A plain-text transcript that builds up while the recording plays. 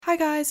Hi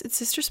guys, it's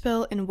Sister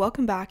Spill and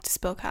welcome back to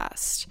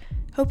Spillcast.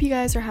 Hope you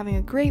guys are having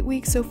a great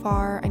week so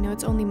far. I know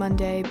it's only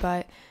Monday,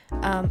 but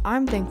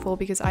I'm thankful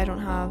because I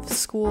don't have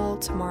school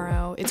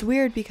tomorrow. It's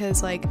weird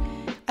because I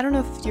don't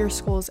know if your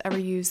schools ever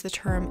use the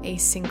term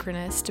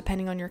asynchronous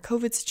depending on your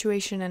COVID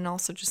situation and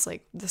also just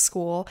the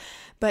school,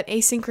 but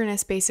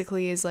asynchronous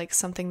basically is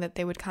something that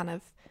they would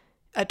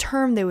a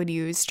term they would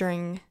use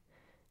during,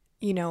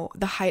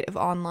 the height of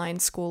online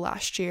school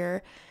last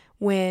year,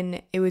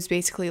 when it was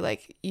basically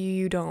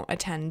you don't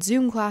attend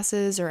Zoom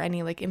classes or any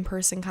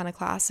in-person kind of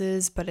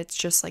classes, but it's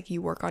just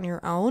you work on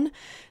your own.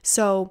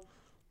 So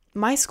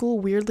my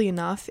school, weirdly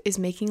enough, is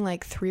making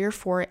 3 or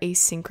 4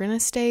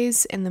 asynchronous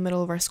days in the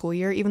middle of our school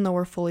year, even though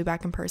we're fully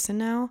back in person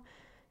now.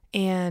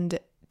 And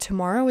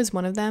tomorrow is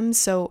one of them.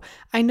 So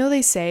I know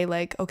they say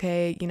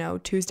okay,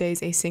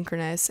 Tuesday's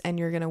asynchronous and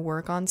you're going to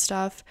work on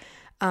stuff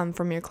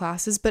from your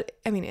classes, but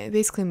I mean, it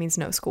basically means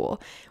no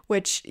school,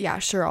 which, yeah,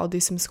 sure, I'll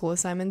do some school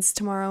assignments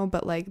tomorrow,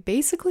 but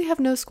basically have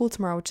no school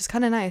tomorrow, which is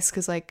kind of nice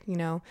because I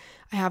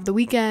have the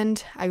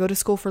weekend, I go to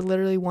school for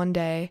literally one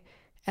day,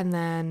 and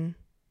then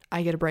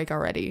I get a break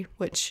already,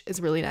 which is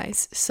really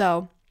nice.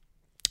 So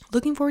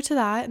looking forward to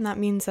that, and that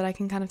means that I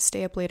can kind of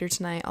stay up later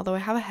tonight, although I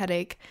have a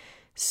headache,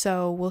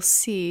 so we'll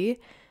see.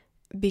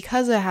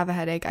 Because I have a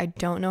headache, I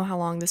don't know how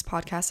long this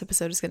podcast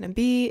episode is going to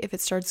be. If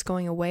it starts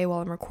going away while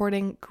I'm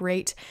recording,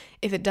 great.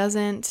 If it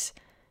doesn't,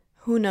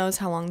 who knows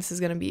how long this is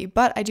going to be.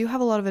 But I do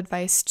have a lot of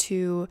advice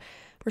to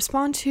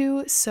respond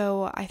to,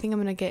 so I think I'm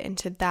going to get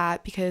into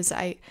that because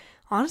I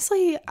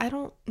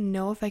don't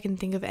know if I can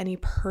think of any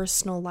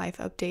personal life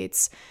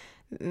updates.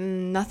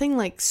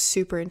 Nothing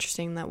super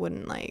interesting that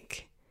wouldn't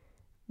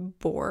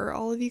bore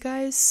all of you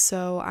guys.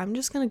 So I'm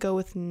just going to go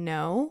with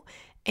no.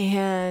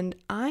 And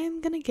I'm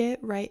going to get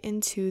right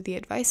into the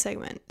advice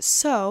segment.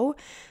 So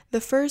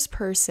the first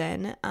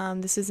person,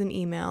 this is an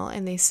email,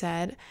 and they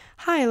said,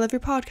 "Hi, I love your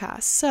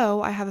podcast.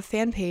 So I have a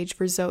fan page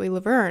for Zoe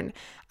Laverne.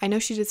 I know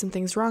she did some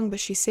things wrong, but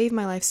she saved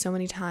my life so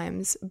many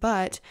times.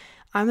 But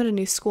I'm at a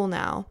new school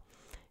now.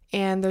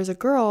 And there's a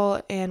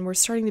girl, and we're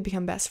starting to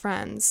become best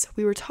friends.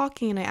 We were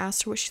talking, and I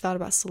asked her what she thought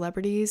about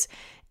celebrities.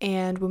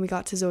 And when we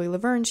got to Zoe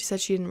Laverne, she said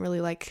she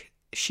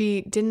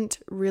didn't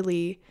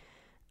really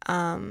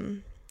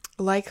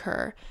like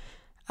her.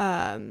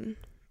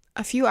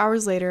 A few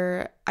hours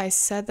later, I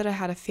said that I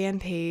had a fan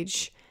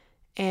page,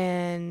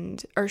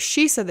 or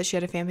she said that she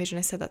had a fan page, and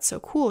I said, that's so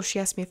cool. She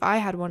asked me if I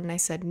had one, and I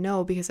said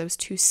no because I was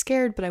too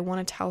scared, but I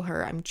want to tell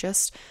her. I'm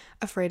just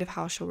afraid of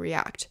how she'll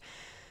react."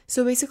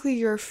 So basically,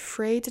 you're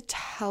afraid to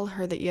tell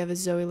her that you have a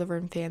Zoe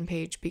Laverne fan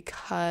page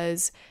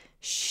because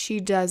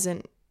she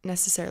doesn't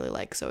necessarily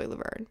like Zoe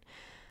Laverne.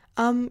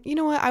 You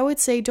know what? I would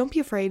say don't be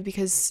afraid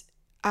because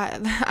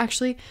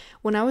actually,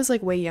 when I was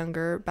way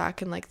younger,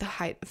 back in the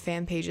height of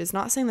fan pages,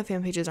 not saying that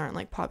fan pages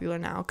aren't popular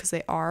now because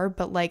they are,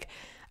 but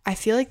I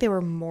feel they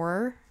were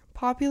more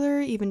popular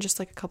even just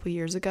a couple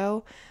years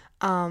ago.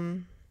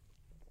 But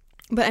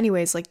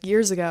anyways,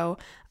 years ago,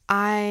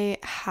 I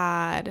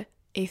had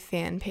a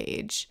fan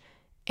page,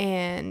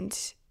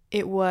 and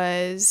it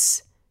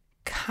was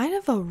kind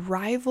of a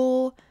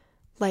rival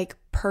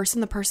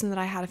person. The person that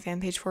I had a fan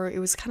page for, it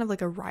was kind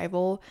of a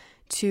rival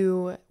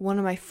to one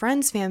of my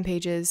friends' fan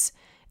pages.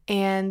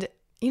 And,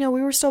 we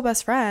were still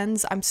best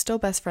friends. I'm still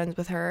best friends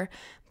with her.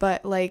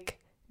 But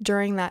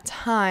during that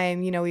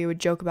time, we would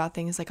joke about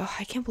things oh,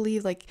 I can't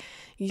believe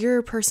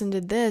your person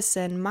did this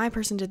and my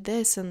person did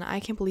this. And I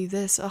can't believe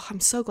this. Oh,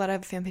 I'm so glad I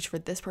have a fan page for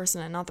this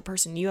person and not the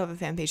person you have a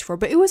fan page for.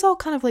 But it was all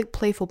kind of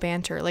playful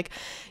banter.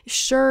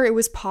 Sure, it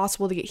was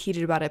possible to get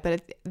heated about it. But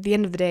at the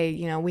end of the day,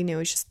 we knew it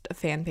was just a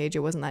fan page. It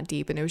wasn't that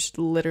deep. And it was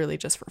literally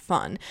just for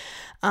fun.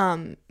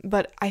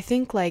 But I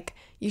think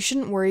you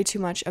shouldn't worry too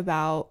much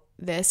about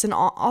this. And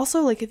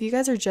also if you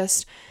guys are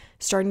just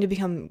starting to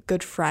become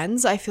good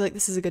friends, I feel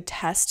this is a good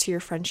test to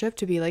your friendship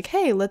to be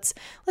hey, let's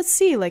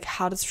see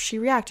how does she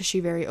react. Is she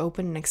very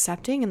open and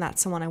accepting and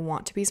that's someone I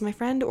want to be as my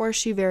friend, or is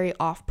she very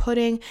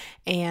off-putting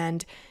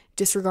and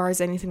disregards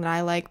anything that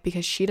I like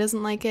because she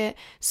doesn't like it?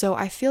 So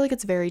I feel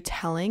it's very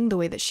telling the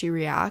way that she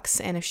reacts,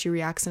 and if she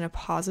reacts in a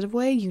positive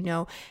way,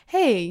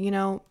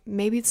 hey,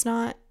 maybe it's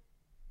not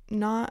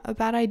a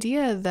bad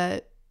idea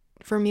that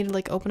for me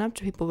to open up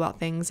to people about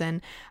things,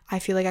 and I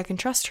feel I can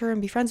trust her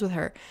and be friends with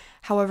her.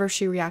 However, if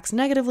she reacts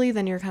negatively,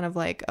 then you're kind of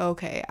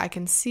okay, I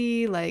can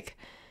see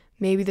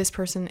maybe this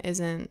person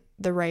isn't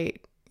the right,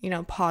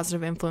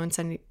 positive influence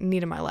I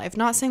need in my life.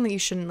 Not saying that you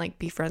shouldn't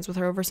be friends with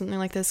her over something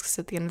like this, because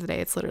at the end of the day,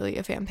 it's literally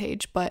a fan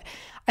page. But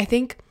I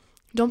think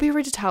don't be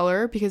afraid to tell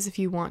her, because if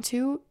you want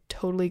to,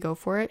 totally go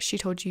for it. She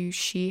told you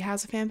she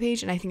has a fan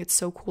page, and I think it's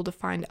so cool to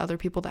find other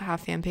people that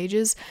have fan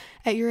pages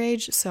at your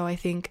age. So I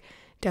think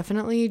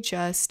definitely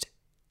just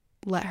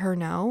let her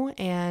know,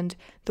 and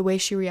the way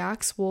she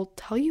reacts will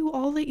tell you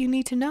all that you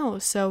need to know.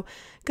 So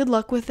good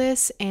luck with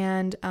this,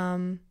 and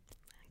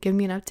give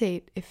me an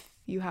update if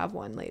you have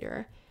one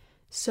later.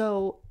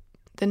 So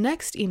the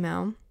next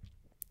email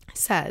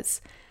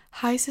says,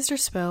 "Hi, Sister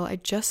Spill. I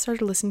just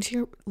started listening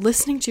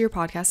to your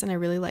podcast, and I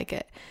really like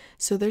it.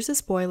 So there's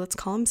this boy, let's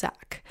call him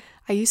Zach.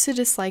 I used to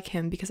dislike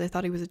him because I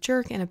thought he was a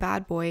jerk and a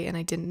bad boy and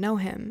I didn't know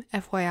him.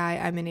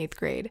 FYI, I'm in 8th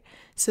grade.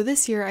 So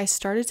this year I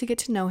started to get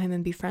to know him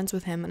and be friends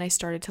with him and I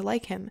started to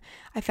like him.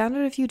 I found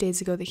out a few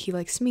days ago that he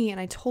likes me and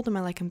I told him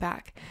I like him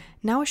back.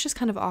 Now it's just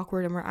kind of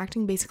awkward and we're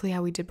acting basically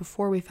how we did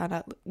before we found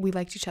out we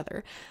liked each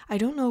other. I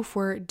don't know if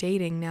we're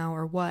dating now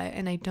or what,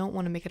 and I don't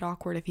want to make it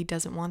awkward if he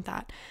doesn't want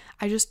that.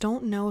 I just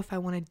don't know if I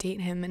want to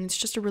date him, and it's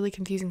just a really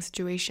confusing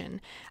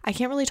situation. I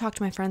can't really talk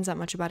to my friends that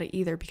much about it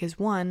either because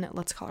one,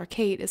 let's call her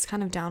Kate, is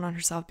kind of down on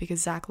herself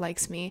because Zach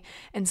likes me,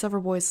 and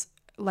several boys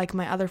like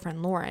my other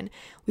friend Lauren.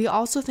 We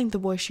also think the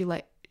boy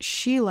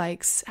she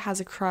likes has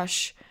a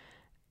crush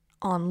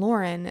on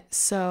Lauren,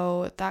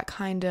 so that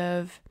kind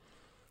of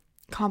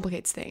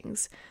complicates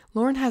things.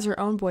 Lauren has her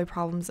own boy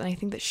problems, and I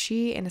think that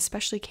she and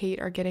especially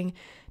Kate are getting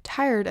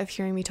tired of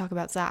hearing me talk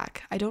about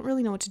Zach. I don't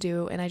really know what to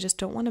do, and I just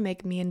don't want to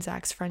make me and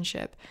Zach's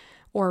friendship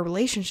or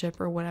relationship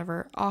or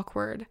whatever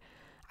awkward.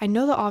 I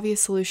know the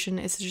obvious solution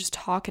is to just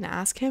talk and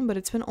ask him, but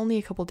it's been only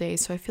a couple days,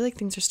 so I feel like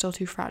things are still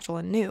too fragile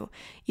and new.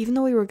 Even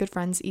though we were good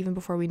friends even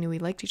before we knew we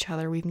liked each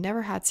other, we've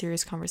never had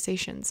serious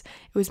conversations.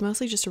 It was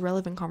mostly just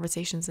irrelevant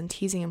conversations and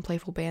teasing and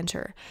playful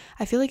banter.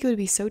 I feel like it would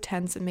be so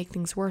tense and make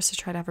things worse to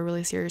try to have a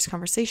really serious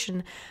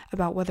conversation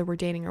about whether we're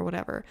dating or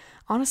whatever.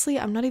 Honestly,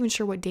 I'm not even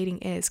sure what dating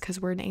is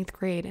because we're in 8th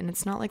grade and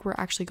it's not like we're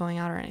actually going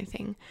out or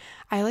anything.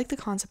 I like the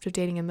concept of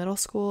dating in middle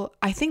school.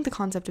 I think the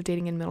concept of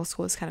dating in middle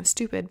school is kind of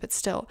stupid, but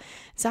still,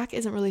 Zach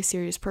isn't really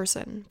serious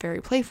person, very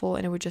playful,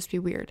 and it would just be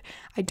weird.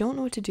 I don't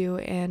know what to do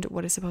and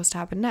what is supposed to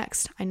happen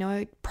next. I know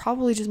I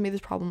probably just made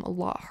this problem a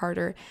lot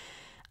harder,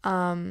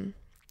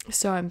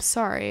 so I'm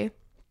sorry.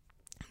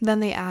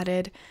 Then they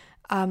added,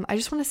 I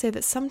just want to say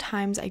that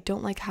sometimes I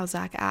don't like how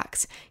Zach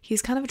acts.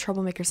 He's kind of a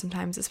troublemaker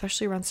sometimes,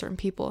 especially around certain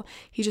people.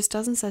 He just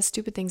does and says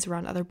stupid things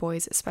around other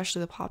boys, especially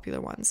the popular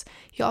ones.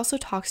 He also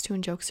talks to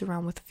and jokes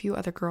around with a few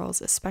other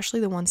girls, especially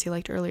the ones he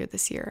liked earlier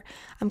this year.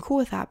 I'm cool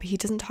with that, but he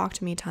doesn't talk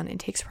to me a ton and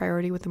takes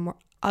priority with the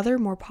other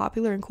more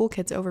popular and cool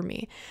kids over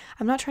me.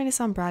 I'm not trying to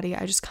sound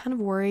bratty, I just kind of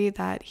worry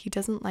that he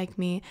doesn't like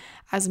me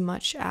as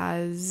much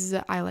as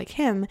I like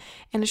him,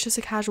 and it's just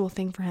a casual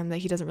thing for him that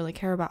he doesn't really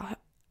care about.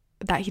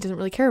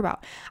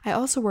 I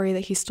also worry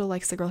that he still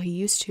likes the girl he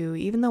used to,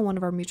 even though one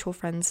of our mutual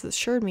friends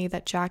assured me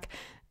that Zach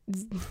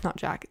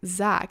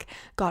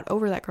got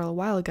over that girl a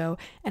while ago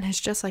and has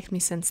just liked me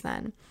since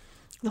then.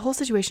 The whole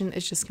situation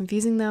is just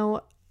confusing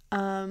though.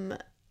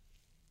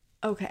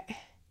 Okay.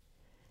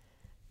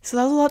 So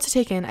that was a lot to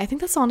take in. I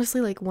think that's honestly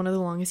like one of the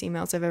longest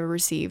emails I've ever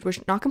received, which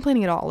not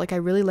complaining at all. Like I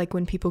really like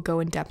when people go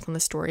in depth on the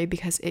story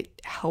because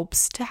it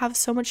helps to have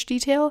so much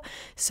detail.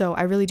 So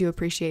I really do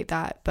appreciate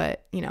that.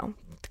 But,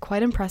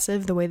 quite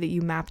impressive the way that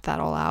you mapped that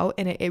all out.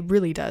 And it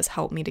really does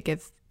help me to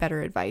give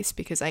better advice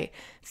because I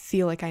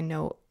feel like I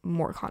know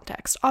more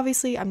context.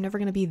 Obviously, I'm never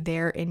going to be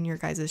there in your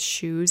guys'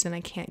 shoes and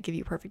I can't give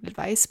you perfect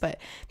advice, but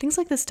things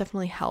like this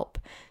definitely help.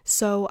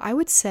 So I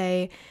would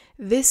say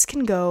this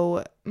can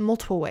go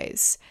multiple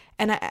ways.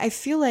 And I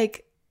feel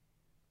like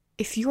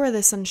if you are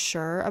this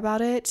unsure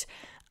about it,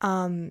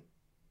 again,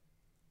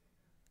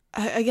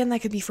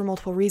 that could be for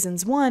multiple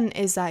reasons. One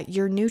is that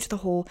you're new to the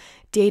whole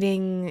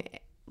dating,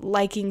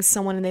 liking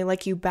someone and they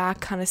like you back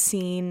kind of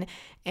scene,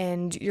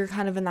 and you're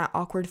kind of in that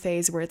awkward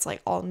phase where it's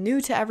like all new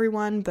to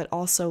everyone, but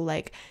also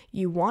like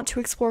you want to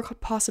explore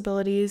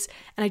possibilities.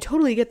 And I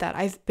totally get that.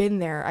 I've been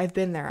there.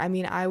 I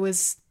mean, I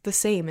was the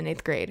same in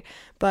 8th grade,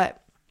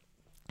 but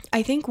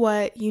I think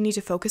what you need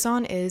to focus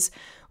on is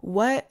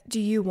what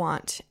do you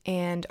want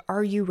and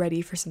are you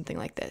ready for something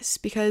like this?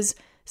 Because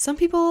some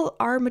people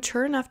are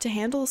mature enough to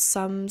handle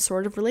some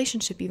sort of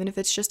relationship, even if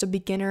it's just a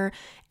beginner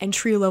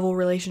entry-level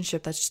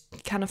relationship that's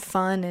kind of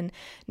fun and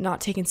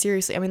not taken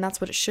seriously. I mean, that's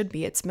what it should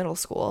be. It's middle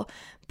school.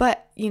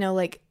 But,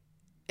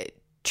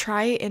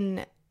 try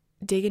and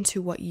dig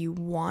into what you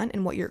want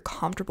and what you're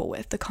comfortable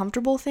with. The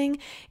comfortable thing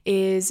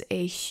is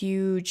a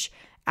huge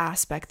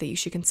aspect that you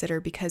should consider,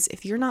 because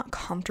if you're not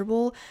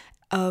comfortable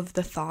of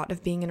the thought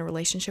of being in a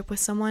relationship with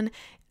someone,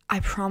 I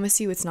promise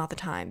you it's not the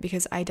time,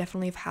 because I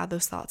definitely have had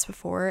those thoughts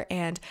before,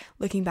 and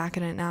looking back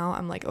at it now,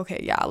 I'm like,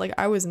 okay, yeah, like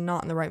I was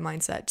not in the right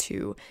mindset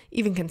to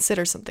even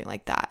consider something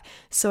like that.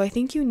 So I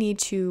think you need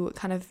to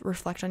kind of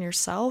reflect on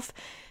yourself,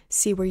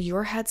 see where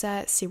your head's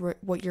at, see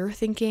what you're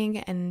thinking,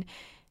 and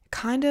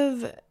kind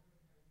of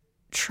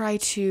try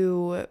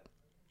to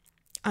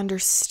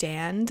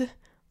understand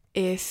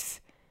if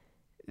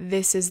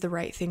this is the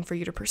right thing for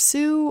you to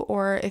pursue,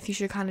 or if you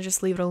should kind of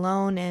just leave it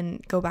alone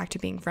and go back to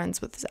being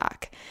friends with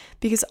Zach.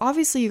 Because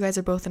obviously you guys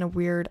are both in a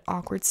weird,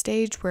 awkward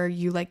stage where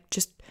you like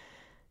just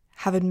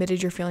have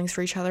admitted your feelings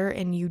for each other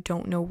and you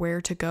don't know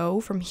where to go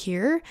from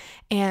here.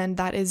 And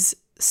that is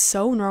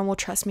so normal.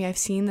 Trust me, I've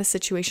seen this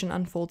situation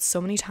unfold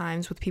so many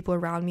times with people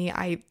around me.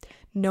 I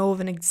know of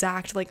an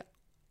exact, like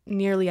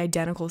nearly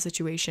identical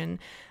situation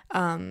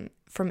from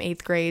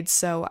 8th grade.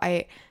 So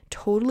I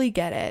totally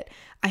get it.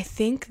 I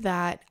think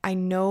that I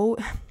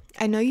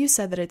I know you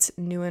said that it's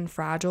new and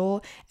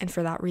fragile, and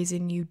for that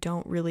reason, you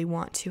don't really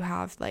want to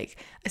have like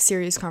a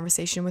serious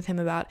conversation with him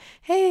about,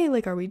 hey,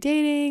 like, are we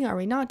dating? Are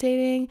we not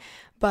dating?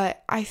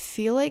 But I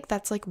feel like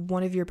that's like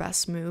one of your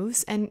best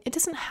moves, and it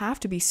doesn't have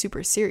to be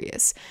super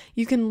serious.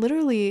 You can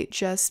literally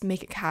just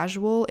make it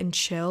casual and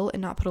chill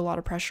and not put a lot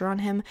of pressure on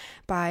him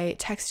by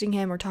texting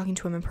him or talking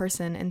to him in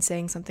person and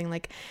saying something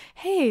like,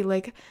 hey,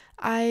 like,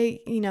 I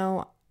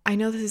know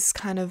this is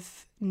kind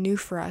of new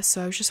for us,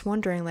 so I was just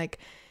wondering, like,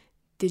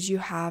 did you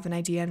have an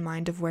idea in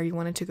mind of where you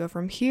wanted to go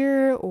from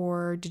here,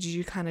 or did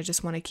you kind of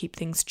just want to keep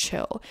things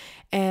chill?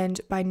 And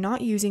by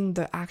not using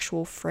the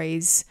actual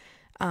phrase,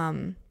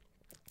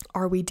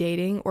 are we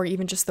dating, or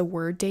even just the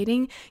word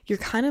dating, you're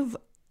kind of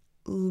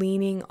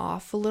leaning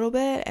off a little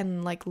bit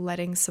and like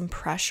letting some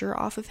pressure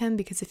off of him,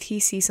 because if he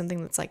sees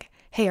something that's like,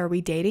 hey, are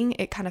we dating?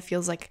 It kind of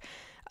feels like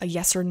a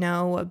yes or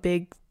no, a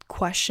big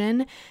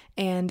question.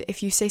 And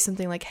if you say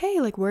something like, hey,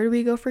 like, where do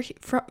we go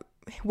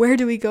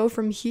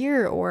from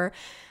here, or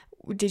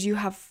did you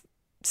have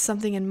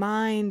something in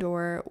mind,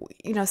 or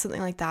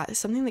something like that,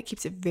 something that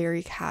keeps it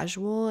very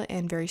casual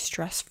and very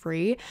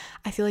stress-free,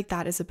 I feel like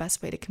that is the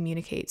best way to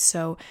communicate.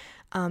 So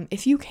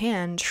if you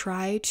can,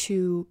 try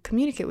to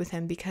communicate with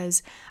him,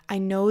 because I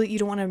know that you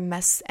don't want to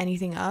mess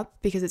anything up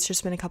because it's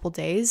just been a couple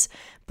days,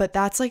 but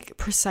that's like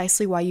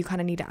precisely why you kind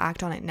of need to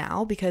act on it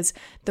now, because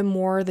the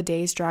more the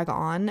days drag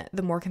on,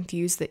 the more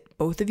confused that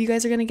both of you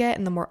guys are going to get,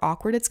 and the more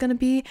awkward it's going to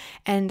be,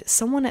 and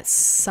someone at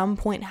some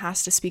point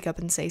has to speak up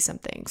and say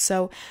something.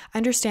 So I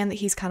understand that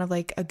he's kind of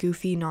like a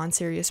goofy,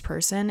 non-serious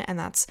person, and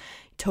that's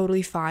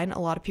totally fine. A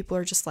lot of people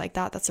are just like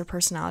that. That's their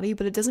personality,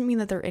 but it doesn't mean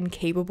that they're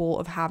incapable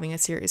of having a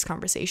serious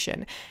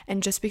conversation.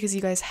 And just because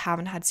you guys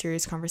haven't had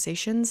serious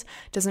conversations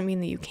doesn't mean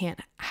that you can't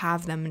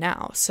have them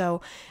now. So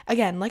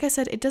again, like I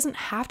said, it doesn't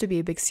have to be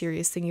a big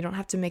serious thing. You don't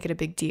have to make it a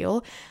big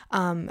deal.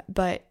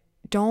 But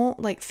don't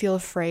like feel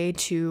afraid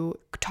to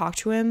talk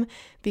to him,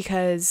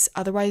 because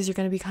otherwise you're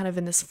going to be kind of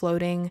in this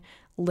floating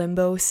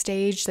limbo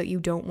stage that you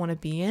don't want to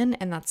be in,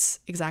 and that's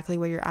exactly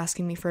what you're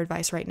asking me for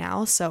advice right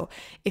now. So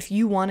if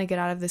you want to get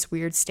out of this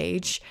weird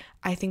stage,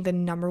 I think the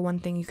number one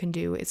thing you can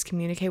do is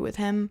communicate with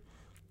him,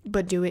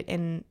 but do it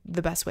in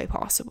the best way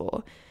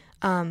possible.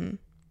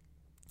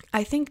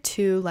 I think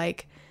too,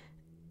 like,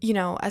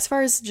 as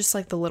far as just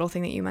like the little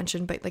thing that you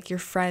mentioned, but like your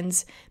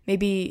friends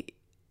maybe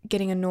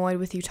getting annoyed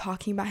with you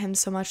talking about him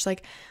so much,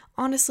 like,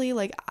 honestly,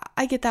 like,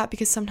 I get that,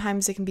 because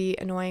sometimes it can be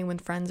annoying when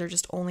friends are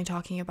just only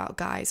talking about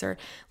guys, or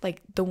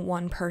like the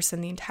one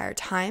person the entire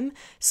time.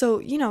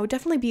 So,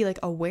 definitely be like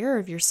aware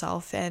of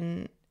yourself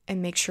and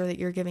make sure that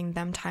you're giving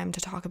them time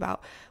to talk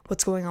about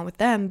what's going on with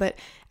them. But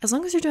as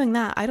long as you're doing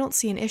that, I don't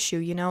see an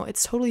issue,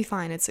 it's totally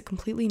fine. It's a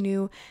completely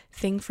new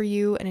thing for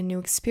you and a new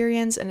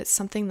experience, and it's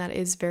something that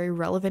is very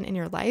relevant in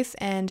your life,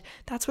 and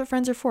that's what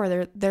friends are for.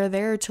 They're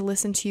there to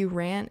listen to you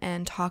rant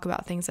and talk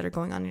about things that are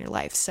going on in your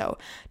life. So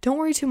don't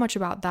worry too much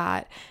about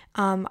that.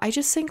 I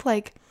just think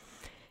like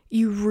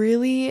you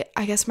really,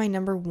 I guess my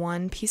number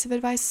one piece of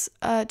advice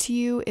to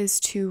you is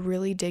to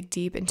really dig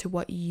deep into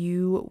what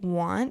you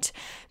want,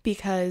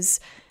 because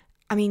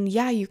I mean,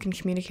 yeah, you can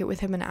communicate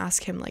with him and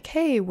ask him like,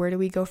 hey, where do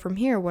we go from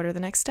here? What are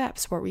the next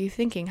steps? What were you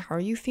thinking? How are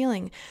you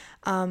feeling?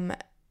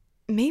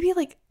 Maybe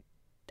like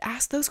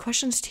ask those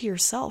questions to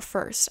yourself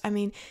first. I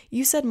mean,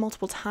 you said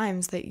multiple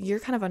times that you're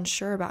kind of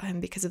unsure about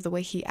him because of the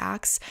way he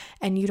acts,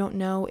 and you don't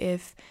know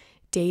if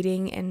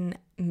dating in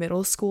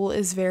middle school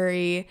is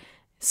very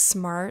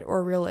smart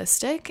or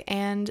realistic,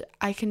 and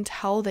I can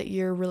tell that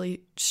you're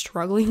really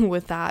struggling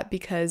with that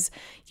because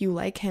you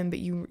like him, but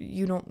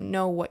you don't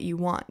know what you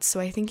want. So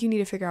I think you need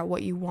to figure out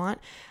what you want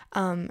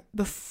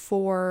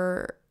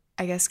before,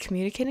 I guess,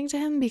 communicating to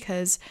him,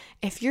 because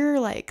if you're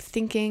like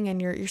thinking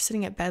and you're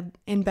sitting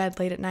in bed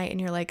late at night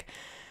and you're like,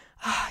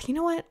 you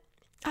know what,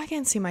 I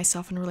can't see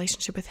myself in a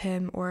relationship with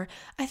him, or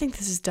I think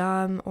this is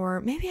dumb,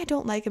 or maybe I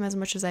don't like him as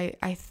much as I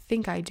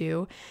think I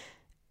do,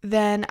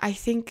 then I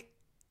think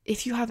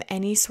if you have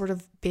any sort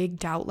of big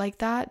doubt like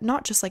that,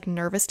 not just like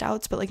nervous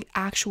doubts, but like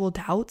actual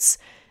doubts,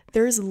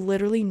 there is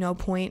literally no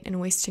point in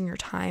wasting your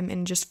time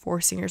and just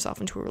forcing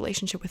yourself into a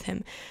relationship with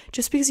him.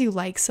 Just because you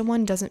like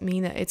someone doesn't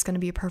mean that it's going to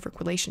be a perfect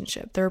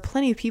relationship. There are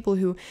plenty of people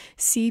who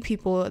see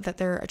people that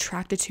they're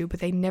attracted to, but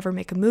they never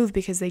make a move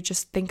because they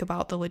just think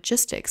about the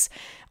logistics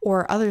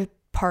or other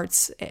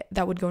parts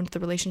that would go into the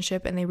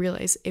relationship, and they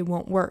realize it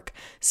won't work.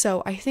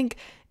 So I think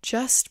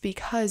just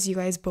because you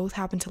guys both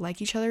happen to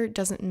like each other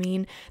doesn't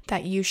mean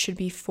that you should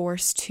be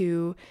forced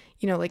to,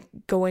 like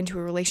go into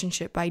a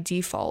relationship by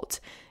default.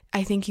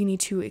 I think you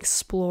need to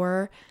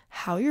explore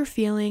how you're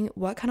feeling,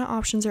 what kind of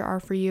options there are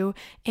for you.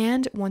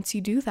 And once you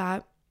do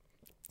that,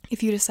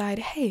 if you decide,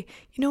 hey,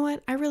 you know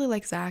what, I really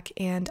like Zach,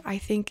 and I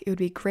think it would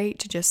be great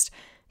to just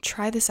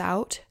try this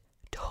out,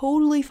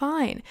 totally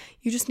fine.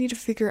 You just need to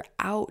figure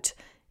out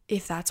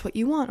if that's what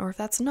you want or if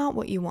that's not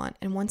what you want.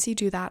 And once you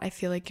do that, I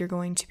feel like you're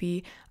going to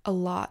be a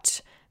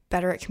lot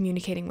better at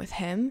communicating with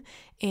him.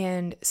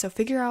 And so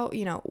figure out,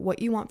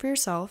 what you want for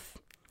yourself.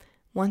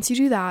 Once you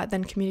do that,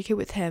 then communicate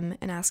with him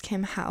and ask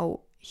him how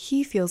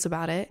he feels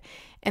about it.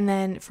 And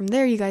then from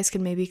there, you guys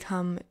can maybe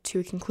come to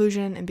a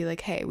conclusion and be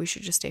like, hey, we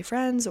should just stay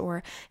friends,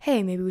 or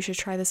hey, maybe we should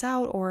try this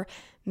out, or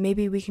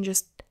maybe we can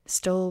just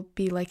still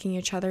be liking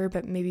each other,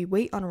 but maybe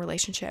wait on a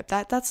relationship.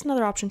 That's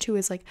another option too,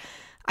 is like,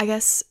 I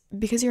guess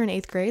because you're in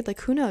 8th grade,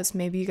 like who knows,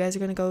 maybe you guys are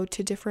going to go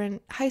to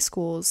different high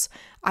schools.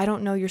 I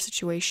don't know your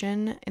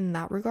situation in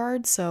that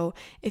regard. So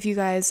if you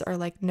guys are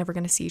like never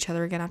going to see each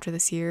other again after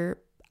this year,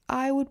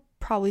 I would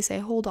probably say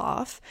hold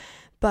off.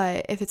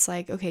 But if it's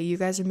like, okay, you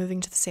guys are moving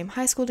to the same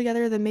high school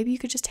together, then maybe you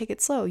could just take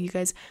it slow. You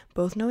guys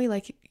both know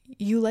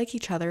you like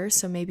each other,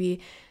 so maybe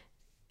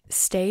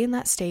stay in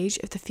that stage.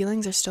 If the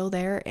feelings are still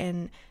there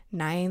in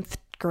 9th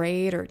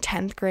grade or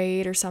 10th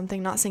grade or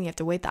something, not saying you have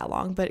to wait that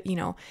long, but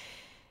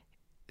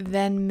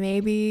then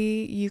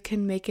maybe you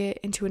can make it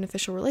into an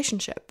official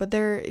relationship. But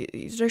there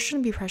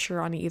shouldn't be pressure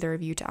on either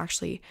of you to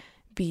actually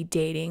be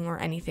dating or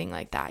anything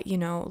like that,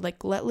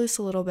 like let loose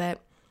a little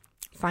bit,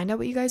 find out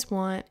what you guys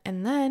want,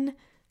 and then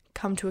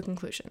come to a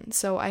conclusion.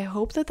 So I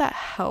hope that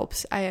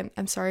helps.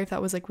 I'm sorry if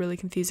that was like really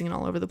confusing and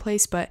all over the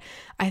place, but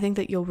I think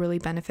that you'll really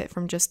benefit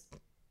from just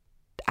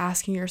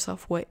asking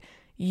yourself what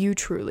you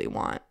truly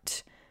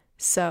want.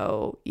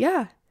 So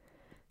yeah.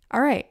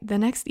 All right. The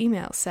next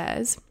email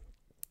says,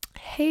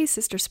 hey,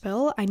 Sister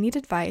Spill, I need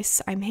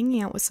advice. I'm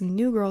hanging out with some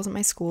new girls at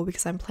my school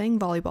because I'm playing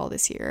volleyball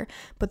this year,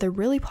 but they're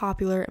really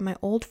popular and my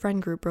old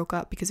friend group broke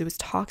up because it was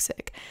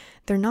toxic.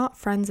 They're not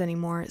friends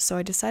anymore, so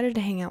I decided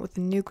to hang out with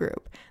the new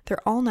group.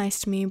 They're all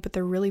nice to me, but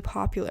they're really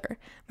popular.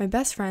 My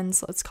best friend,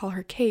 let's call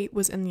her Kate,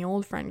 was in the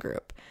old friend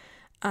group.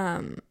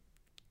 My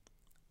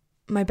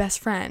best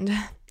friend,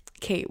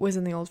 Kate, was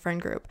in the old friend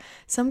group.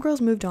 Some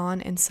girls moved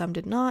on and some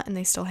did not, and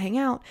they still hang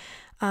out.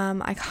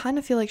 I kind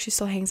of feel like she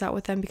still hangs out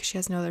with them because she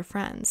has no other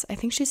friends. I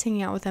think she's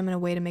hanging out with them in a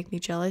way to make me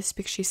jealous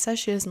because she says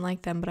she doesn't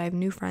like them, but I have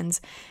new friends,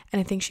 and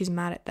I think she's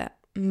mad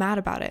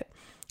about it.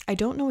 I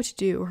don't know what to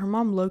do. Her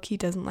mom low-key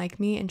doesn't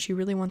like me, and she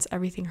really wants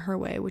everything her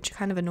way, which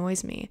kind of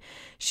annoys me.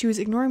 She was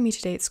ignoring me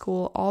today at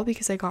school, all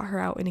because I got her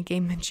out in a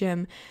game at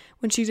gym,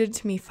 when she did it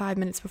to me 5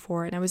 minutes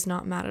before, and I was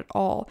not mad at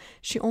all.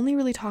 She only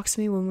really talks to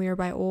me when we are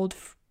by old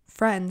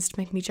friends to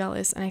make me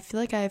jealous, and I feel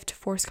like I have to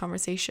force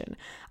conversation.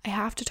 I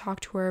have to talk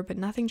to her, but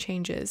nothing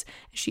changes.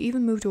 She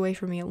even moved away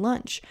from me at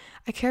lunch.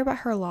 I care about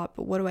her a lot,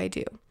 but what do I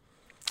do?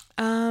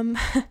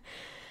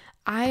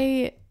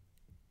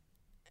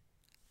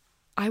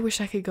 I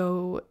wish I could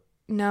go.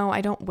 No,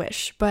 I don't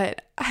wish,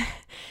 but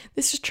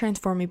this just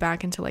transformed me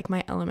back into like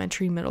my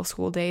elementary, middle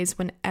school days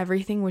when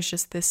everything was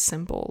just this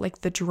simple.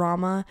 Like the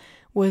drama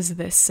was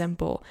this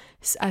simple.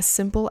 As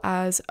simple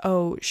as,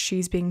 oh,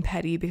 she's being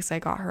petty because I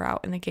got her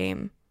out in the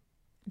game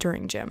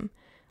during gym.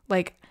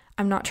 Like,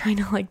 I'm not trying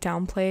to like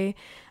downplay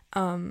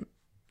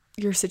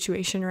your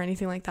situation or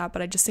anything like that,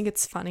 but I just think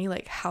it's funny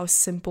like how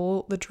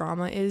simple the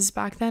drama is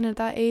back then at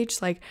that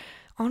age. Like,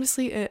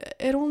 honestly,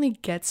 it only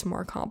gets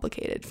more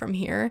complicated from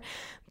here,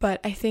 but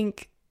I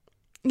think,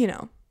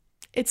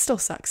 it still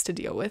sucks to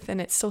deal with, and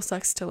it still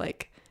sucks to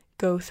like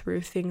go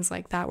through things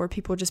like that where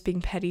people are just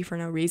being petty for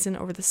no reason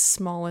over the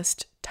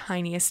smallest,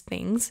 tiniest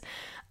things.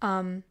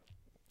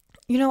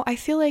 I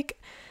feel like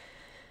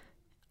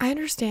I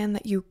understand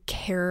that you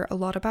care a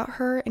lot about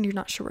her and you're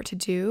not sure what to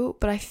do,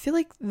 but I feel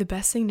like the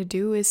best thing to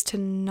do is to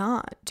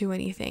not do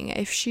anything.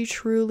 If she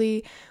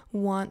truly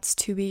wants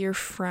to be your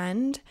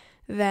friend,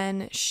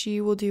 then she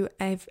will do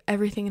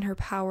everything in her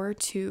power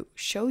to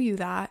show you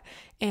that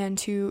and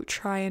to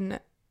try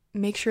and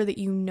make sure that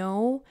you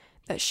know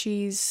that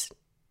she's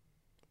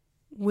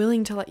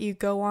willing to let you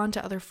go on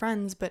to other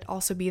friends, but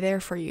also be there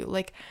for you.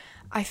 Like,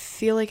 I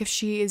feel like if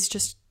she is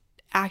just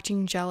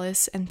acting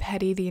jealous and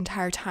petty the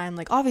entire time,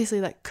 like obviously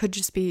that could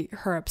just be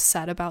her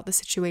upset about the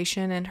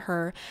situation and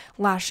her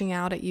lashing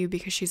out at you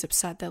because she's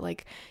upset that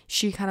like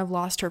she kind of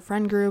lost her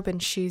friend group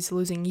and she's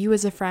losing you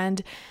as a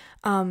friend.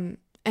 And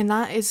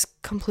that is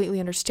completely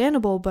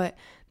understandable, but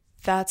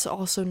that's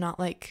also not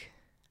like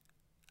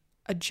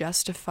a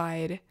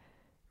justified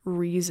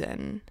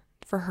reason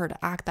for her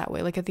to act that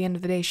way. Like at the end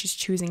of the day, she's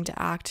choosing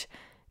to act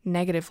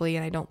negatively,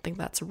 and I don't think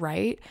that's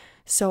right.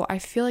 So I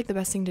feel like the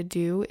best thing to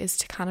do is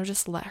to kind of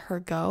just let her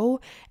go,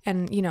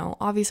 and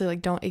obviously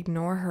like don't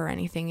ignore her or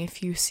anything.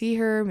 If you see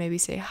her, maybe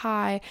say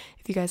hi.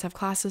 If you guys have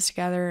classes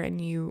together and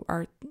you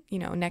are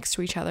next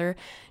to each other,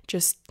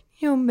 just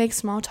make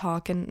small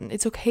talk, and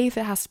it's okay if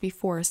it has to be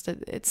forced.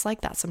 It's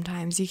like that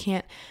sometimes. You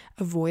can't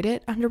avoid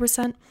it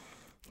 100%,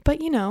 but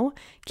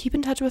keep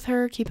in touch with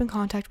her, keep in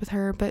contact with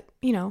her, but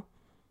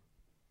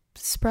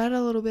spread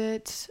a little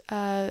bit,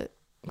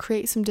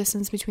 create some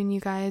distance between you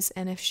guys.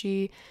 And if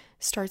she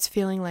starts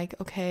feeling like,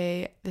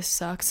 okay, this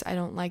sucks, I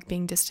don't like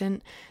being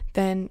distant,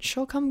 then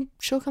she'll come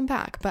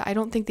back. But I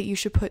don't think that you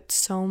should put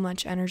so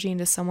much energy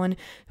into someone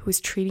who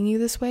is treating you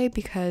this way,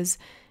 because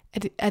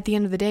at the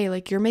end of the day,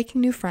 like, you're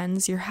making new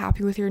friends, you're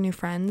happy with your new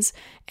friends,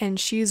 and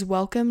she's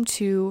welcome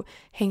to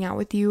hang out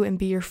with you and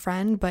be your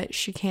friend, but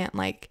she can't,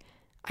 like,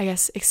 I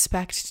guess,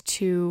 expect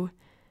to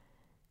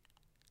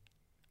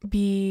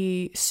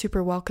be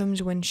super welcomed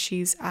when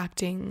she's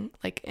acting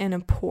like in a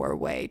poor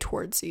way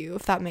towards you,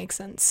 if that makes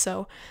sense.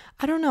 So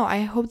I don't know, I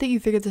hope that you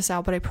figured this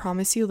out, but I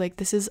promise you, like,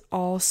 this is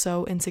all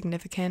so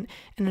insignificant,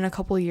 and in a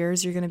couple of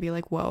years you're gonna be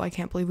like, whoa, I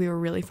can't believe we were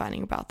really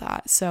fighting about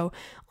that. So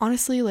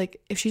honestly, like,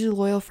 if she's a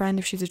loyal friend,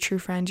 if she's a true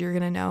friend, you're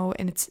gonna know,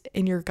 and it's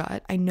in your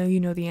gut. I know you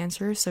know the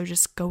answer, so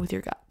just go with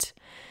your gut.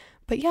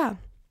 But yeah,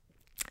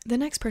 the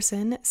next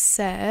person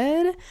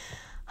said,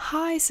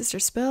 "Hi, Sister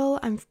Spill.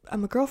 I'm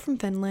a girl from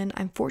Finland.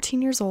 I'm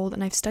 14 years old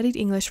and I've studied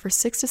English for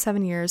 6 to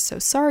 7 years, so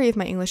sorry if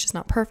my English is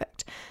not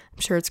perfect. I'm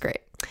sure it's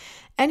great.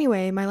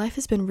 Anyway, my life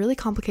has been really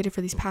complicated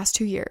for these past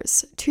 2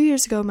 years. 2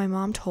 years ago, my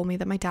mom told me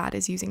that my dad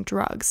is using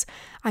drugs.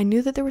 I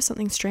knew that there was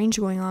something strange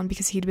going on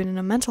because he'd been in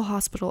a mental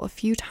hospital a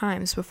few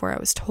times before I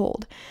was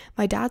told.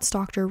 My dad's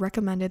doctor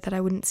recommended that I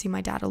wouldn't see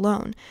my dad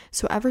alone,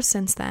 so ever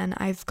since then,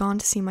 I've gone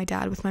to see my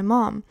dad with my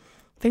mom.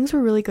 Things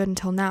were really good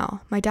until now.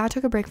 My dad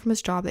took a break from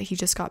his job that he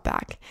just got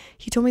back.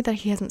 He told me that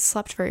he hasn't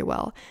slept very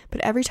well, but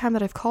every time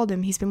that I've called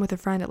him, he's been with a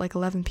friend at like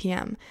 11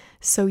 p.m.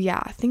 So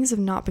yeah, things have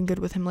not been good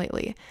with him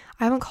lately.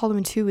 I haven't called him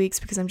in 2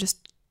 weeks because I'm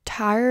just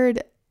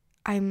tired.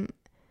 I'm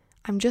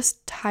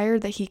just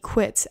tired that he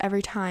quits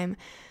every time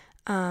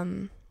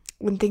when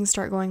things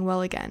start going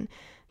well again.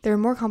 There are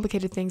more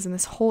complicated things, and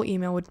this whole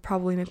email would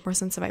probably make more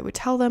sense if I would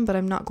tell them, but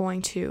I'm not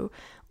going to,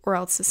 or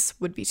else this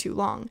would be too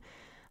long.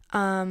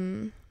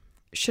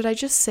 Should I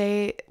just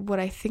say what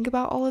I think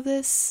about all of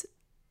this?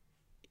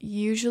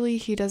 Usually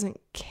he doesn't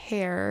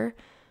care,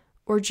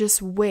 or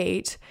just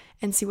wait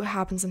and see what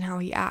happens and how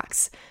he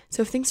acts.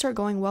 So if things start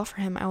going well for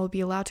him, I will be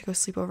allowed to go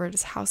sleep over at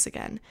his house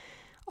again.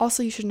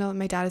 Also, you should know that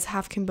my dad is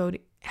half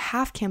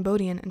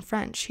Cambodian and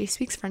French. He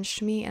speaks French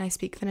to me and I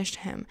speak Finnish to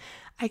him.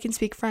 I can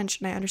speak French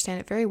and I understand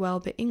it very well,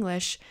 but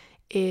English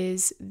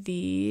is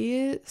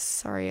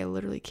sorry, I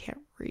literally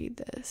can't read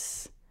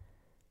this.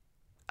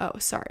 Oh,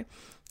 sorry.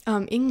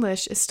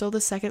 English is still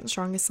the second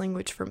strongest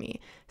language for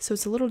me, so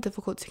it's a little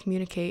difficult to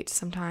communicate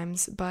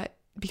sometimes, but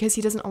because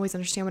he doesn't always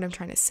understand what I'm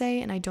trying to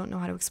say, and I don't know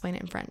how to explain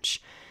it in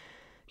French.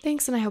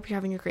 Thanks, and I hope you're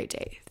having a great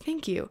day.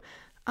 Thank you.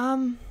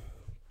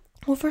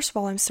 Well, first of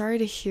all, I'm sorry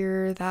to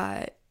hear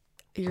that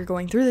you're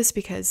going through this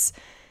because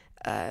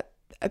a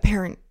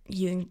parent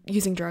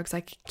using drugs,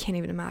 I can't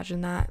even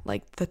imagine that,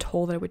 like the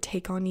toll that it would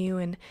take on you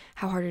and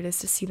how hard it is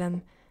to see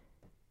them,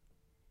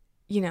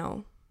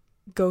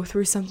 go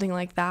through something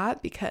like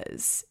that,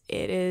 because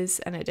it is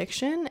an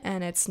addiction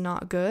and it's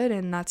not good,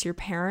 and that's your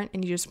parent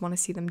and you just want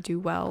to see them do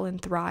well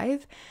and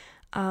thrive.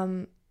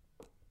 My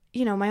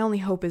only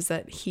hope is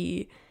that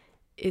he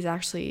is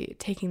actually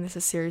taking this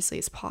as seriously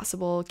as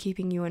possible,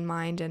 keeping you in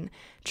mind and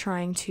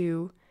trying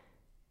to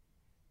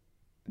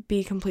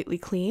be completely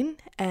clean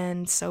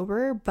and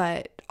sober.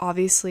 But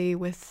obviously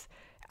with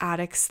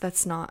addicts,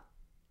 that's not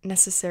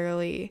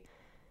necessarily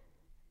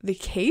the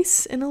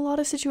case in a lot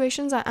of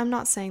situations. I'm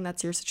not saying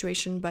that's your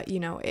situation, but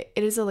it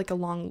is a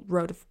long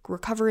road of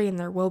recovery, and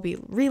there will be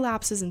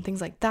relapses and things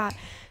like that.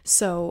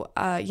 So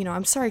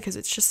I'm sorry, because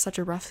it's just such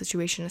a rough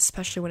situation,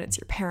 especially when it's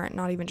your parent,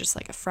 not even just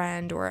like a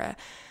friend or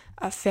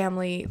a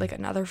family, like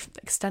another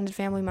extended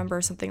family member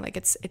or something. Like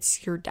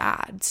it's your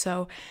dad.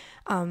 So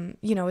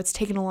it's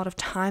taken a lot of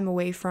time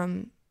away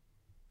from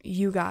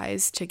you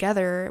guys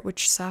together,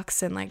 which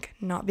sucks, and like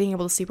not being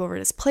able to sleep over at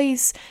his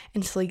place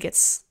until he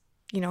gets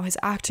his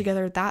act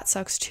together, that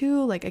sucks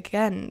too. Like,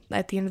 again,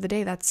 at the end of the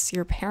day, that's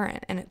your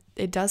parent, and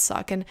it does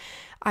suck. And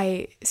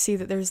I see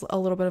that there's a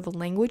little bit of a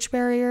language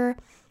barrier,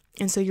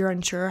 and so you're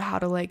unsure how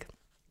to like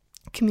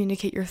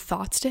communicate your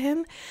thoughts to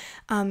him.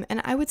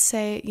 And I would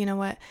say,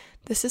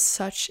 this is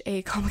such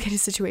a complicated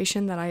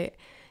situation that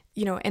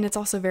and it's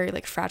also a very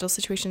like fragile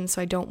situation,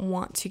 so I don't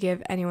want to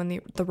give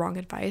anyone the wrong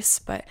advice.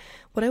 But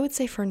what I would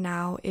say for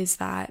now is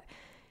that,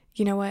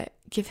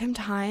 give him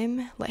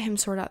time, let him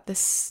sort out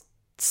this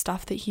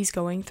stuff that he's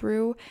going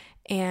through.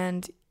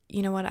 And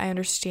I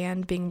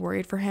understand being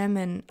worried for him,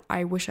 and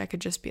I wish I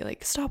could just be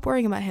like, stop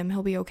worrying about him,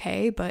 he'll be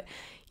okay. But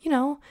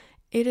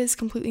it is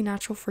completely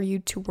natural for you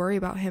to worry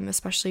about him,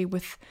 especially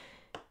with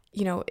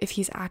if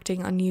he's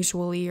acting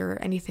unusually or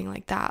anything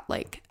like that.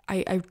 Like,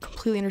 I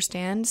completely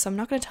understand, so I'm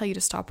not going to tell you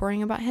to stop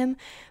worrying about him,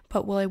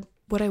 but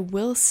what I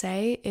will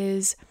say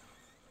is,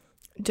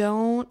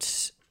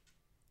 don't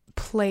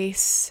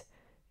place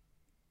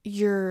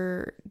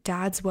your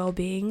dad's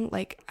well-being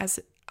like as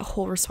a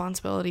whole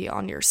responsibility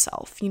on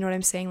yourself. You know what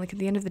I'm saying? Like, at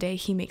the end of the day,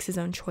 he makes his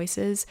own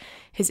choices.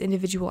 His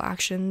individual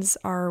actions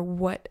are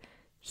what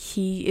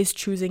he is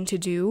choosing to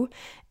do.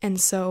 And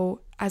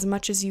so as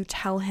much as you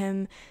tell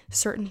him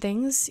certain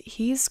things,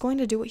 he's going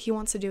to do what he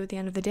wants to do at the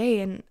end of the day.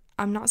 And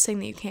I'm not saying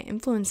that you can't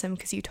influence him,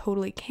 because you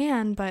totally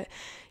can, but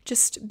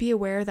just be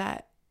aware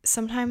that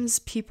sometimes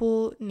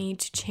people need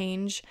to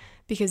change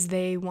because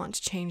they want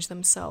to change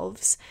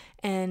themselves.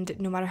 And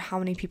no matter how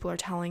many people are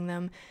telling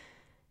them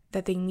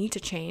that they need to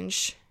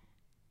change,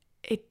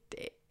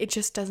 it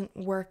just doesn't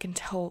work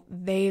until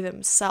they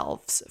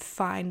themselves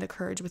find the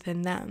courage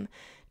within them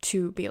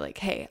to be like,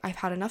 hey, I've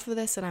had enough of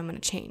this and I'm going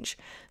to change.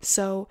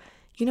 So,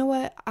 you know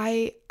what,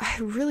 I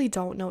really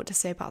don't know what to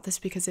say about this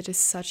because it is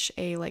such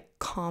a like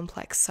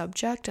complex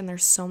subject and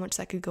there's so much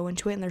that could go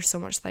into it and there's so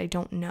much that I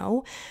don't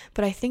know.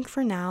 But I think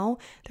for now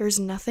there's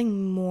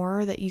nothing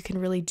more that you can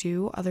really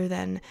do other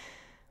than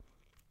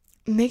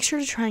make sure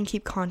to try and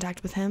keep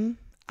contact with him.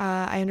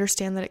 I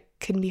understand that it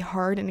can be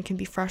hard and it can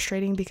be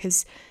frustrating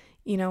because,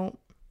 you know,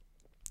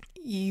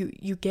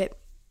 you get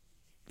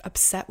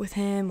upset with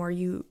him or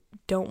you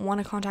don't want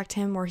to contact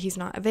him or he's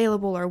not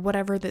available or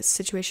whatever the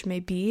situation may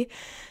be.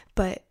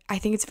 But I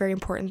think it's very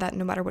important that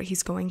no matter what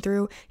he's going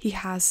through, he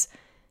has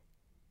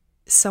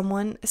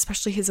someone,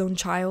 especially his own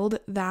child,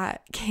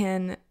 that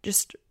can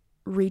just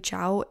reach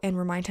out and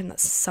remind him that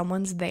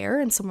someone's there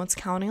and someone's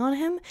counting on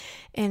him.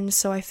 And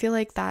so I feel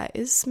like that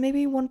is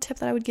maybe one tip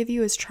that I would give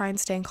you, is try and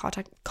stay in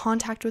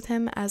contact with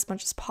him as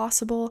much as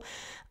possible.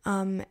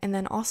 And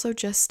then also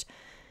just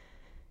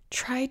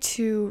try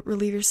to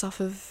relieve yourself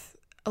of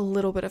a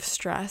little bit of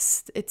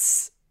stress.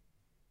 It's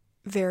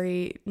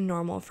very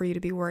normal for you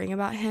to be worrying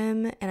about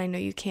him, and I know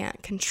you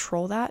can't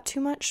control that too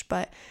much,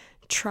 but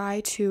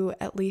try to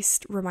at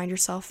least remind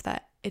yourself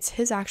that it's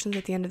his actions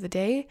at the end of the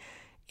day,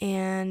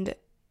 and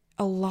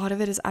a lot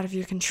of it is out of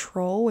your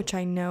control, which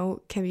I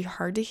know can be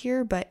hard to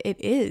hear, but it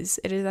is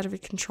out of your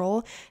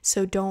control.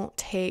 So don't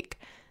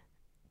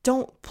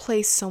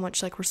place so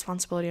much like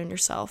responsibility on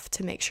yourself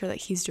to make sure that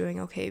he's doing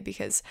okay,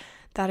 because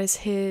that is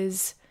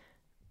his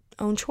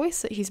own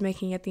choice that he's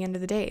making at the end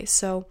of the day.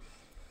 So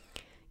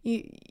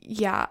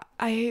yeah,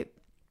 I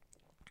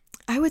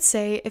would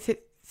say if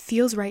it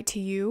feels right to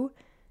you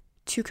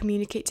to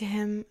communicate to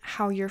him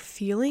how you're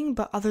feeling,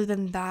 but other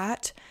than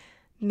that,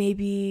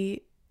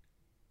 maybe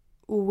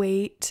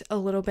wait a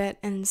little bit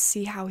and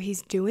see how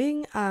he's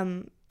doing.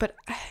 But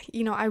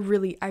you know, I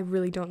really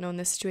don't know in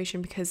this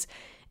situation because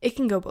it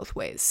can go both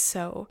ways.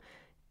 So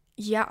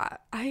yeah,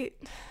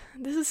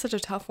 this is such a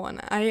tough one.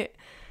 I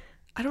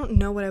don't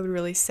know what I would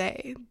really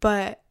say,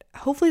 but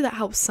hopefully that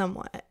helps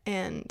somewhat.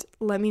 And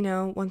let me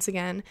know once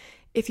again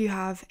if you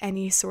have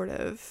any sort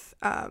of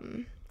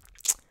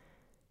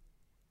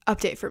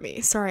update for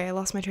me. Sorry, I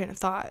lost my train of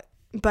thought.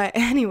 But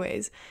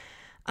anyways,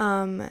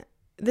 the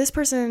next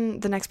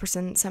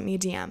person sent me a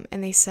DM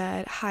and they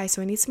said, "Hi,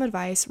 so I need some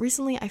advice.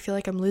 Recently, I feel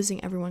like I'm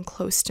losing everyone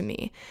close to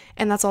me."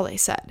 And that's all they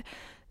said.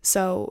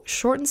 So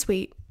short and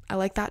sweet. I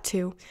like that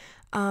too.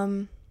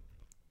 I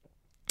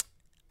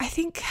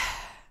think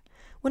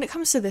when it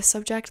comes to this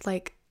subject,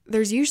 like,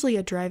 there's usually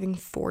a driving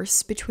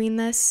force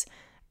behind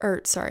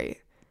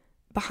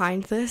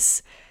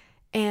this,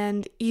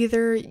 and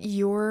either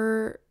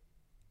you're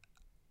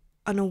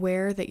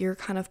unaware that you're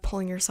kind of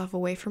pulling yourself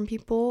away from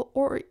people,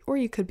 or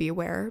you could be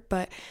aware,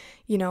 but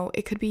you know,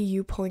 it could be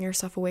you pulling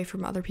yourself away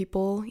from other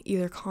people,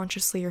 either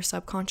consciously or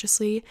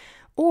subconsciously,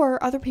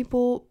 or other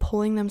people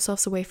pulling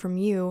themselves away from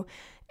you.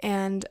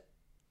 And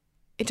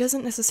it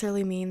doesn't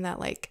necessarily mean that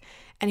like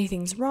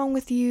anything's wrong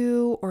with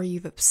you or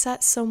you've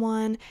upset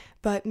someone,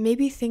 but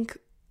maybe think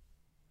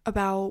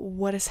about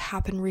what has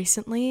happened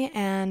recently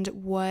and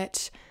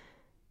what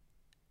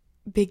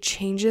big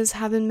changes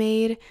have been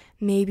made.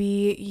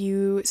 Maybe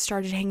you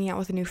started hanging out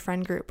with a new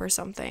friend group or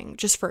something,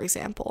 just for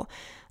example,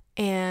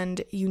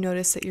 and you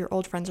notice that your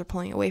old friends are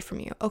pulling away from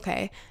you.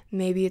 Okay,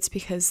 maybe it's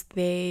because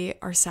they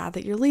are sad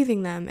that you're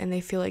leaving them and they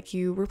feel like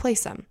you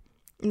replace them.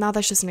 Now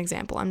that's just an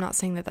example. I'm not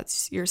saying that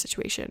that's your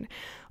situation.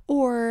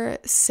 Or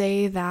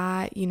say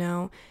that, you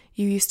know,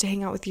 you used to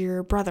hang out with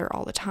your brother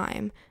all the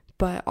time,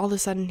 but all of a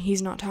sudden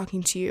he's not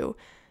talking to you.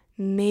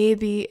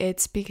 Maybe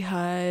it's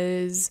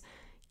because,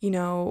 you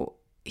know,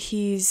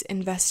 he's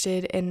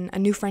invested in a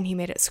new friend he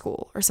made at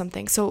school or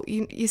something. So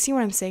you see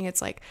what I'm saying?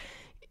 It's like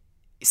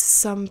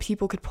some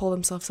people could pull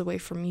themselves away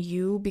from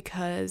you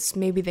because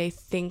maybe they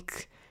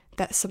think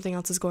that something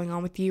else is going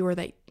on with you or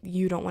that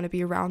you don't want to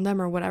be around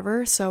them or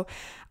whatever. So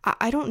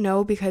I don't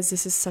know, because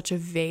this is such a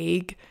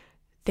vague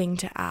thing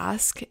to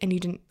ask and you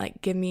didn't like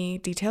give me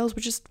details,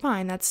 which is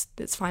fine. That's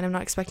fine. I'm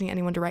not expecting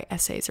anyone to write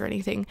essays or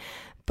anything.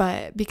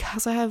 But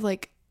because I have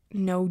like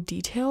no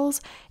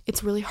details,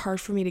 it's really hard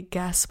for me to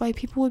guess why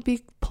people would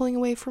be pulling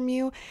away from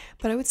you.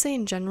 But I would say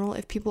in general,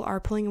 if people are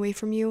pulling away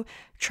from you,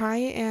 try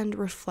and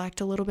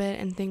reflect a little bit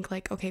and think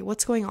like, okay,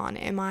 what's going on?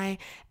 Am I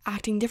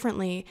acting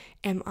differently?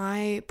 Am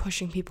I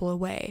pushing people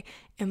away?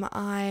 Am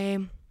I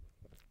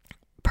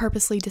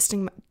purposely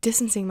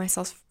distancing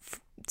myself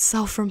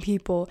from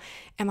people?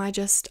 Am I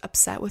just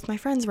upset with my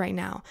friends right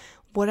now?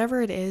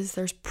 Whatever it is,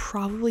 there's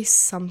probably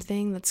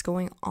something that's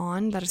going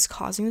on that is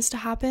causing this to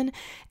happen.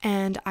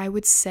 And I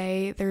would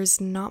say there's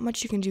not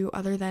much you can do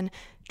other than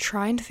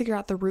trying to figure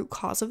out the root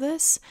cause of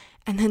this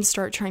and then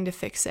start trying to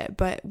fix it.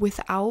 But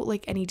without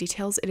like any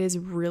details, it is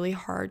really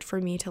hard for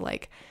me to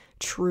like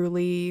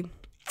truly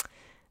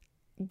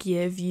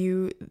give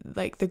you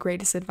like the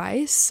greatest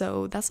advice.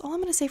 So that's all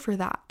I'm going to say for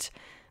that.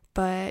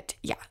 But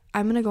yeah,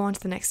 I'm going to go on to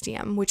the next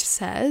DM, which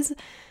says,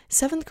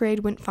 7th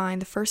grade went fine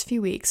the first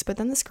few weeks, but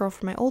then this girl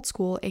from my old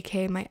school,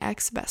 aka my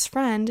ex-best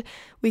friend,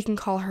 we can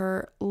call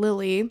her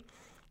Lily,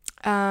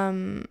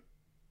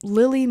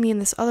 Lily, me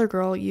and this other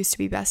girl used to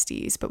be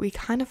besties, but we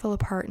kind of fell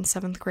apart in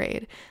 7th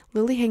grade.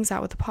 Lily hangs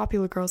out with the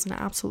popular girls and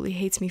absolutely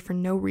hates me for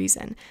no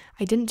reason.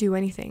 I didn't do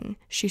anything.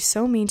 She's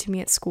so mean to me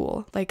at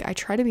school. Like, I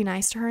try to be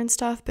nice to her and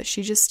stuff, but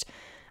she just,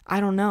 I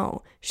don't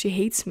know. She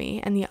hates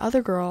me. And the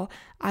other girl,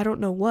 I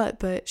don't know what,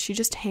 but she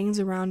just hangs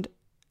around.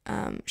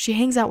 She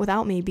hangs out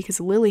without me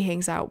because Lily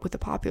hangs out with the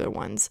popular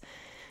ones.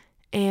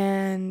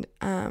 And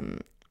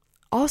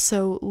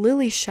also,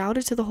 Lily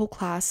shouted to the whole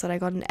class that I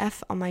got an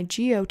F on my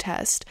geo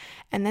test,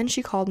 and then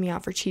she called me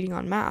out for cheating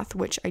on math,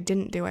 which I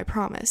didn't do, I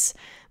promise,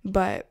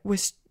 but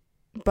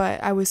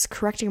I was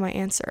correcting my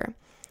answer.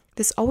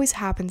 This always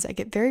happens. I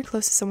get very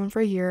close to someone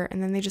for a year,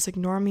 and then they just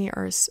ignore me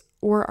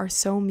or are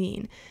so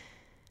mean.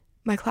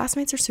 My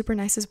classmates are super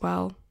nice as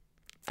well,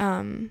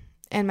 and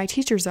my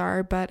teachers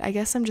are, but I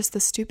guess I'm just the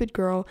stupid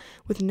girl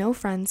with no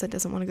friends that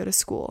doesn't want to go to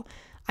school.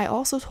 I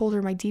also told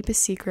her my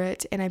deepest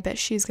secret, and I bet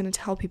she's going to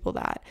tell people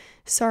that.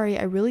 Sorry,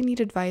 I really need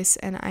advice,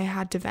 and I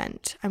had to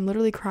vent. I'm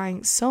literally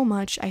crying so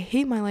much. I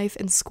hate my life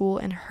and school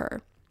and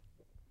her.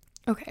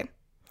 Okay.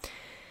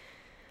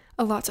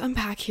 A lot to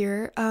unpack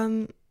here.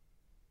 I'm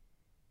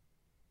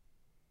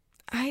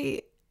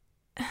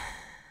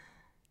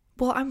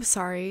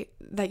sorry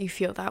that you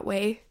feel that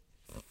way,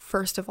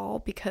 first of all,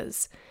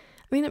 because,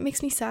 it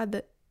makes me sad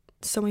that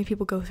so many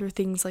people go through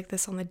things like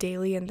this on the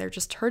daily and they're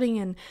just hurting,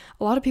 and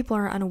a lot of people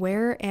are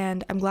unaware,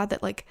 and I'm glad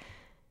that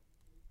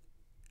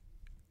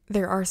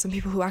there are some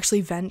people who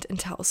actually vent and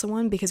tell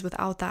someone, because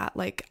without that,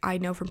 I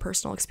know from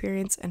personal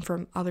experience and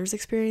from others'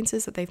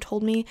 experiences that they've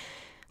told me,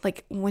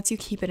 once you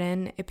keep it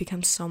in, it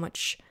becomes so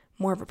much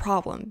more of a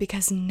problem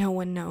because no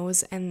one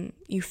knows, and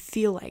you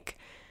feel like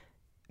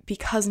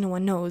because no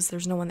one knows,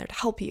 there's no one there to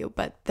help you,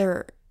 but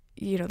the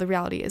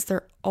reality is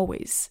there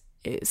always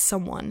is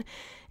someone,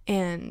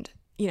 and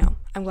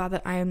I'm glad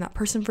that I am that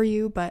person for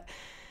you, but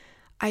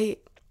I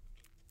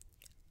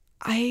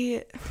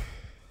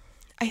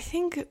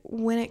think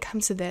when it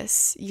comes to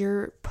this,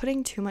 you're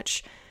putting too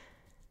much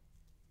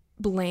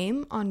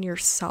blame on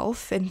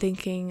yourself and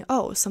thinking,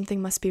 oh,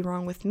 something must be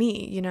wrong with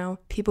me.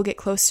 People get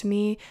close to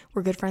me,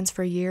 we're good friends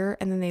for a year,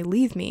 and then they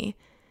leave me.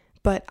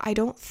 But I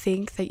don't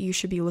think that you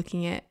should be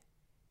looking at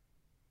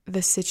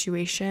the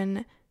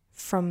situation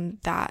from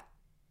that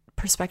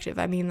perspective.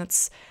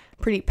 That's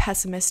pretty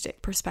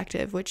pessimistic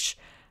perspective, which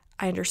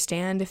I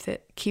understand. If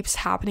it keeps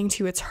happening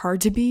to you, it's hard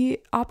to be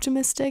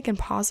optimistic and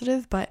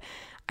positive, but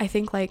I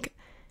think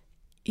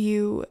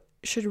you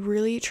should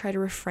really try to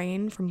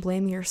refrain from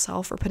blaming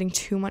yourself or putting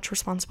too much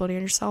responsibility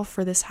on yourself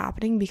for this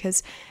happening,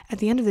 because at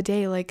the end of the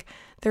day,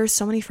 there are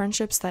so many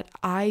friendships that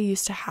I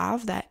used to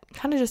have that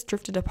kind of just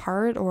drifted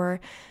apart,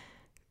 or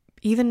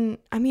even,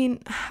 I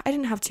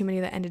didn't have too many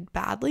that ended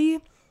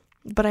badly,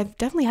 but I've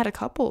definitely had a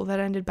couple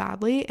that ended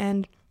badly,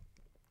 and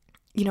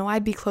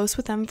I'd be close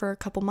with them for a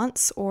couple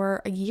months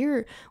or a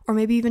year or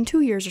maybe even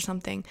 2 years or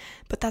something.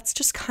 But that's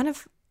just kind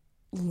of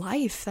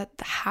life that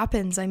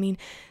happens.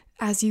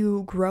 As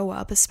you grow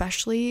up,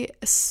 especially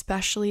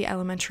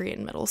elementary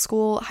and middle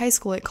school, high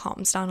school, it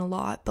calms down a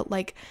lot. But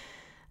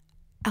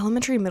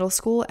elementary, middle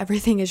school,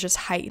 everything is just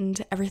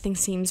heightened. Everything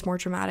seems more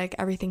dramatic.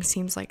 Everything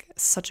seems like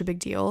such a big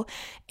deal.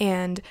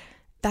 And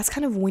that's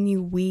kind of when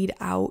you weed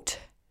out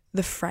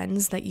the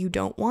friends that you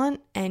don't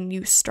want and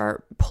you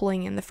start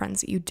pulling in the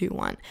friends that you do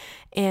want.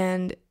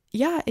 And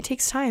yeah, it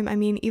takes time.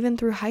 Even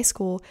through high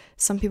school,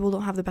 some people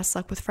don't have the best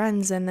luck with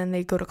friends, and then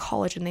they go to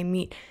college and they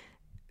meet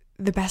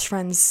the best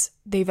friends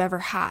they've ever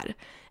had.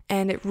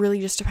 And it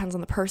really just depends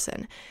on the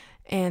person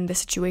and the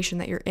situation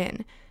that you're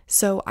in.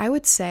 So I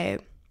would say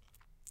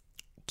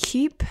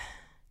keep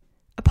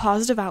a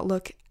positive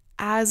outlook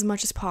as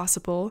much as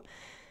possible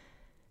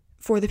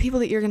for the people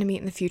that you're going to meet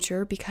in the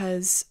future,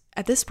 because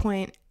at this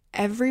point,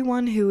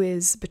 everyone who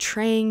is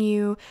betraying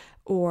you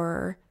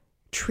or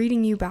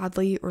treating you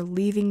badly or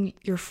leaving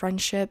your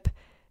friendship,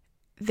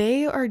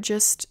 they are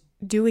just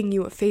doing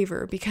you a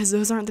favor, because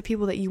those aren't the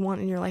people that you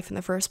want in your life in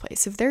the first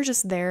place. If they're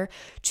just there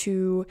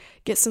to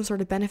get some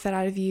sort of benefit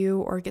out of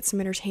you or get some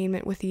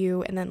entertainment with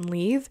you and then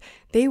leave,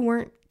 they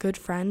weren't good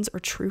friends or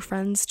true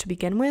friends to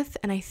begin with.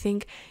 And I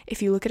think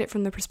if you look at it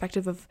from the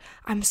perspective of,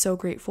 I'm so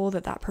grateful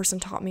that that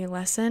person taught me a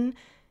lesson,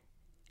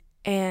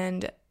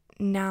 and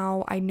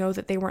now I know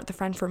that they weren't the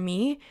friend for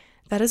me,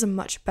 that is a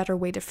much better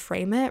way to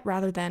frame it,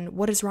 rather than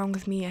what is wrong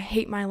with me, I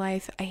hate my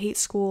life, I hate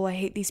school, I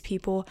hate these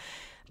people.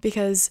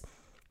 Because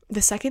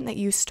the second that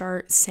you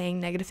start saying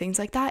negative things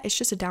like that, it's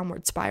just a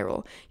downward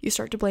spiral. You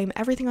start to blame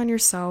everything on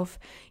yourself.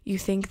 You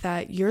think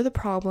that you're the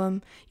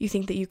problem. You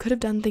think that you could have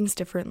done things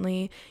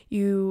differently.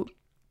 You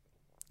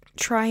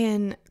try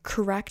and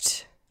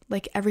correct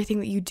everything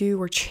that you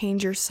do or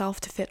change yourself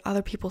to fit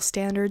other people's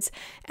standards,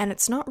 and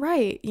it's not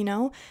right.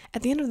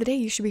 At the end of the day,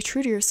 you should be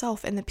true to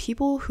yourself, and the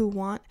people who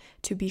want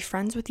to be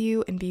friends with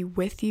you and be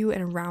with you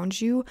and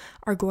around you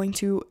are going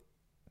to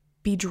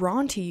be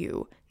drawn to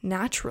you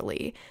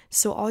naturally.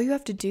 So all you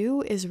have to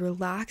do is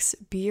relax,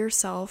 be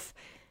yourself,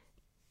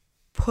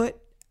 put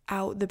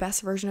out the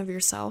best version of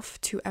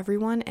yourself to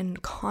everyone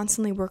and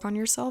constantly work on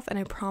yourself. And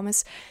I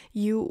promise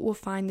you will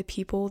find the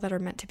people that are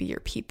meant to be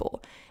your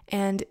people.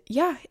 And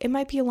yeah, it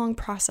might be a long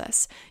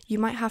process. You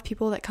might have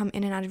people that come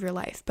in and out of your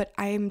life, but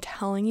I am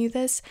telling you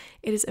this,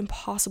 it is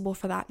impossible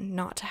for that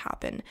not to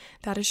happen.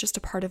 That is just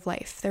a part of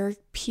life. There are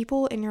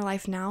people in your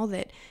life now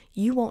that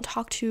you won't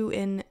talk to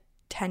in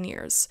 10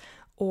 years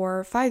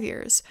or 5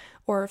 years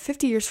or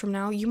 50 years from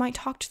now. You might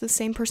talk to the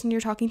same person you're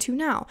talking to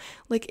now.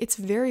 Like, it's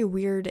very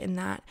weird in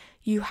that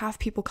you have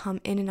people come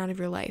in and out of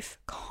your life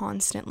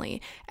constantly,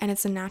 and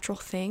it's a natural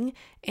thing.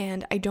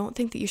 And I don't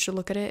think that you should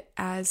look at it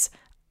as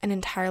an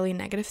entirely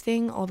negative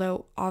thing,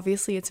 although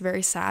obviously it's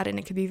very sad and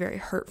it could be very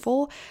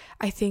hurtful.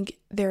 I think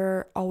there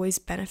are always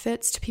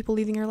benefits to people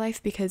leaving your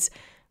life, because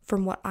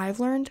from what I've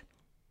learned,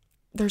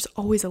 there's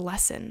always a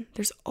lesson.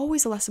 There's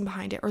always a lesson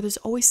behind it, or there's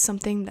always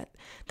something that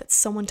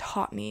someone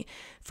taught me.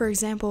 For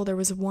example, there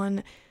was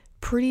one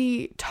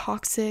pretty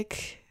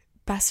toxic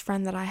best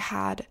friend that I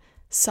had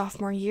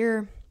sophomore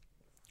year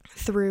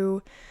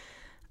through,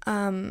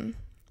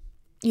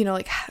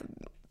 like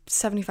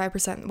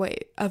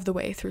 75% of the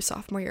way through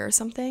sophomore year or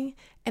something.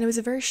 And it was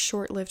a very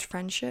short-lived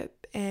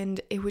friendship,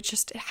 and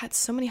it had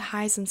so many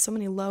highs and so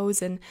many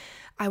lows, and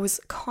I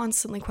was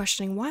constantly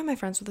questioning, why am I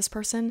friends with this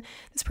person?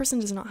 This person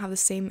does not have the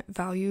same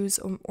values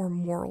or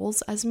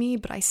morals as me,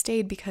 but I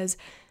stayed because,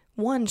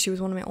 one, she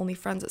was one of my only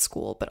friends at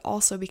school, but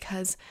also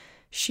because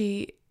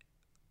she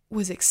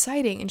was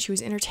exciting and she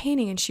was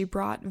entertaining and she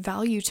brought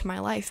value to my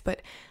life.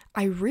 But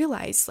I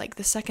realized, like,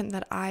 the second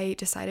that I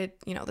decided,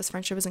 this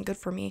friendship isn't good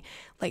for me,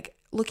 like,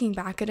 looking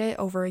back at it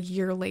over a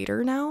year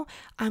later now,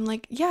 I'm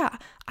like, yeah,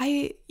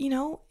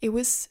 it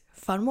was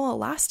fun while it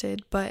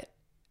lasted, but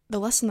the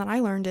lesson that I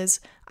learned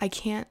is I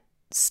can't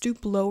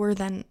stoop lower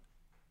than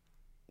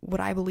what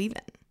I believe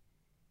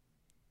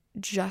in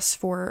just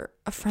for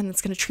a friend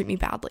that's going to treat me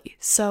badly.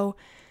 So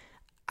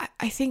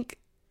I think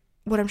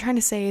what I'm trying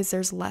to say is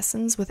there's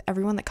lessons with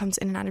everyone that comes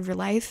in and out of your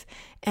life,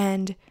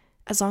 and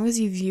as long as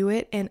you view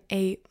it in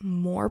a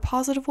more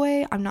positive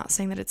way, I'm not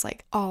saying that it's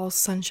like all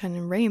sunshine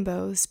and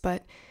rainbows,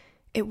 but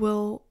it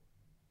will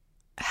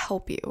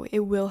help you.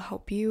 It will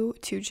help you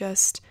to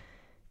just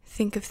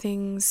think of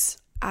things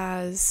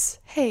as,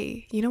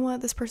 hey, you know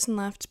what, this person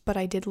left, but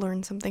I did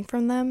learn something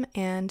from them,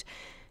 and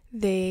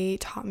they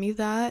taught me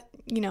that,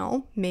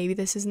 maybe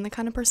this isn't the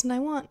kind of person I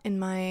want in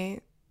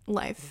my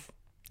life,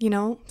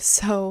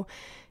 So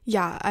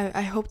yeah,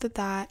 I hope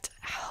that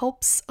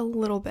helps a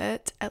little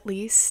bit, at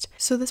least.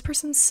 So this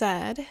person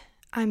said,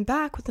 I'm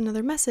back with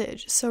another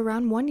message. So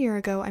around 1 year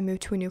ago, I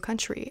moved to a new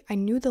country. I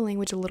knew the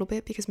language a little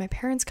bit because my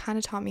parents kind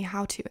of taught me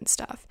how to and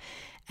stuff.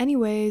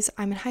 Anyways,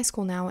 I'm in high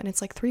school now, and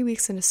it's like 3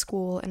 weeks into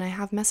school, and I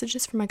have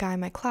messages from a guy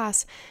in my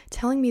class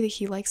telling me that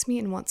he likes me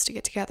and wants to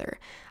get together.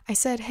 I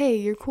said, hey,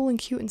 you're cool and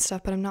cute and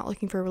stuff, but I'm not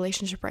looking for a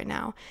relationship right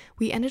now.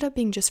 We ended up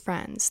being just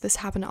friends. This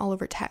happened all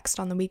over text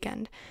on the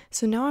weekend.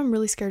 So now I'm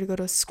really scared to go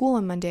to school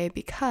on Monday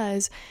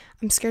because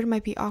I'm scared it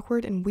might be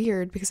awkward and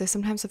weird because I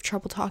sometimes have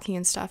trouble talking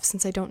and stuff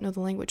since I don't know the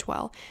language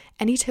well.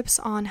 Any tips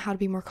on how to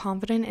be more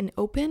confident and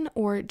open,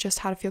 or just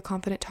how to feel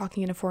confident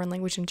talking in a foreign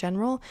language in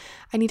general?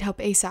 I need help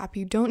ASAP.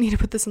 You don't need to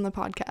put this on the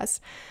podcast.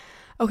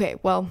 Okay,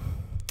 well,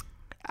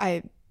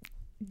 I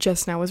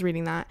just now was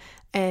reading that,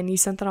 and you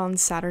sent that on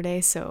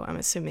Saturday, so I'm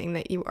assuming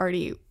that you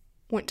already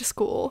went to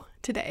school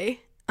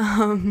today.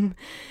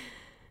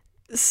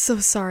 So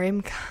sorry,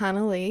 I'm kind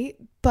of late,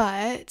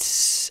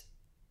 but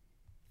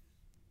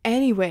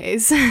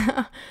anyways,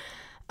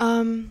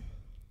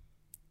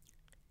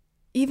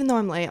 even though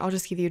I'm late, I'll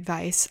just give you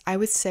advice. I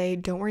would say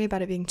don't worry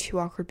about it being too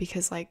awkward,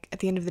 because like at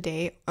the end of the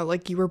day,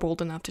 like, you were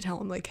bold enough to tell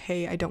him like,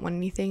 hey, I don't want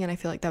anything, and I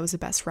feel like that was the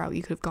best route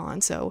you could have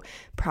gone, so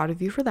proud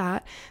of you for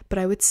that. But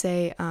I would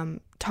say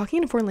talking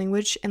in a foreign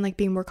language and like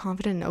being more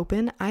confident and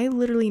open, I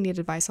literally need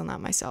advice on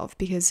that myself,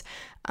 because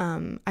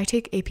I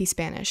take AP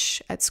Spanish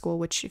at school,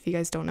 which, if you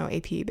guys don't know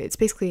AP, but it's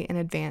basically an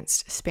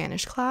advanced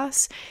Spanish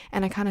class,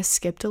 and I kind of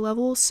skipped a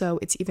level, so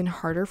it's even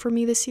harder for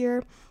me this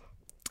year.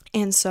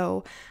 And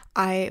so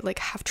I like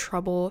have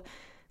trouble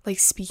like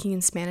speaking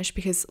in Spanish,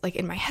 because like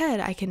in my head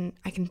I can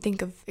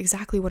think of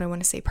exactly what I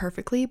want to say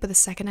perfectly, but the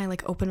second I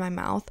like open my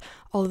mouth,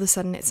 all of a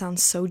sudden it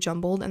sounds so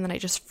jumbled, and then I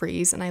just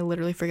freeze and I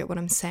literally forget what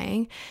I'm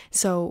saying.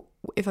 So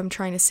if I'm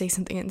trying to say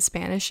something in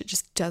Spanish, it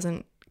just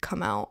doesn't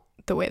come out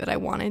the way that I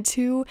wanted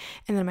to,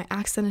 and then my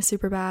accent is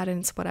super bad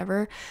and it's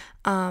whatever.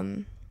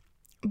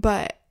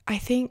 But I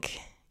think,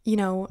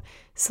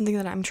 something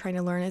that I'm trying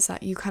to learn is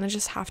that you kind of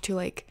just have to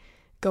like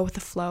go with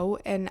the flow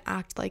and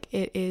act like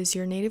it is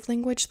your native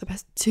language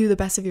to the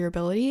best of your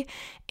ability.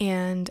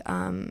 And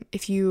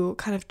if you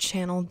kind of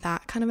channel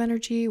that kind of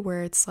energy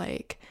where it's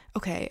like,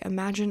 okay,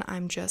 imagine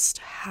I'm just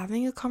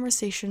having a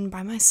conversation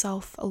by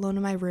myself alone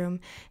in my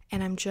room,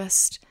 and I'm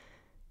just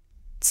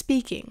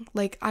speaking.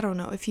 Like, I don't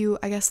know, if you,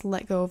 I guess,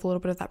 let go of a little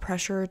bit of that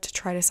pressure to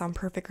try to sound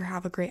perfect or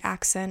have a great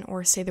accent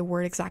or say the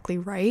word exactly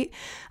right,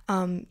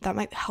 that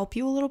might help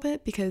you a little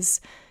bit,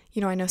 because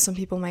I know some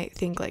people might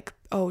think like,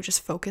 oh,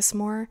 just focus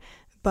more.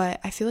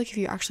 But I feel like if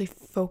you actually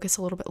focus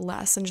a little bit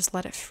less and just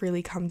let it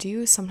freely come to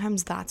you,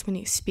 sometimes that's when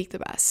you speak the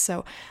best.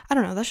 So I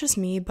don't know, that's just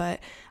me, but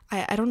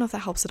I don't know if that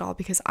helps at all,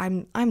 because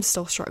I'm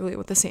still struggling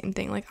with the same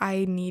thing. Like,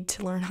 I need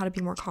to learn how to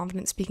be more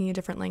confident speaking a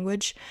different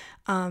language.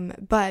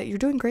 But you're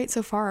doing great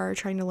so far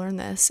trying to learn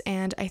this.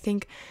 And I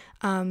think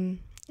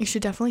you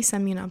should definitely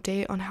send me an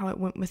update on how it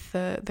went with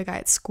the guy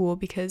at school,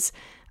 because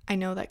I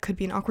know that could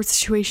be an awkward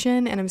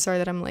situation, and I'm sorry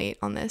that I'm late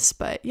on this,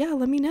 but yeah,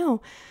 let me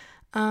know.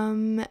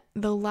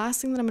 The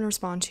last thing that I'm going to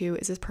respond to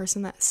is this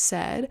person that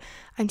said,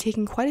 I'm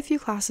taking quite a few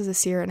classes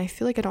this year and I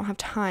feel like I don't have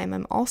time.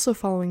 I'm also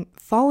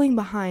falling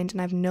behind and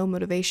I have no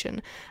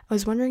motivation. I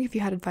was wondering if you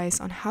had advice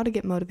on how to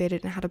get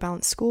motivated and how to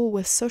balance school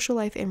with social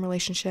life and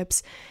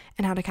relationships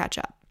and how to catch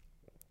up.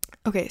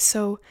 Okay,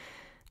 so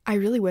I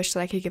really wish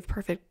that I could give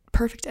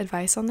perfect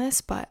advice on this,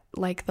 but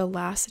like the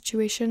last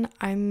situation,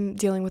 I'm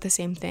dealing with the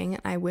same thing.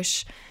 I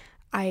wish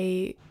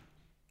I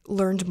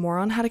learned more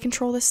on how to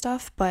control this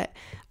stuff, but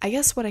I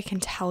guess what I can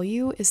tell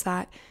you is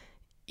that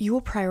you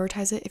will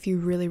prioritize it if you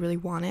really, really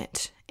want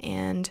it.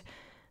 And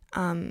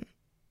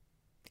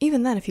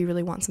even then, if you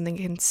really want something,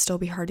 it can still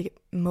be hard to get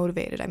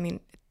motivated. I mean,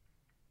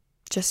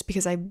 just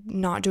because I'm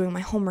not doing my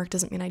homework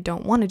doesn't mean I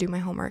don't want to do my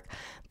homework,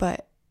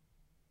 but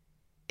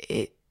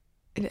it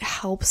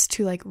helps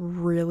to like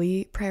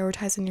really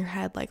prioritize in your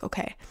head, like,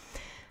 okay,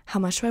 how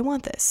much do I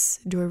want this?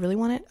 Do I really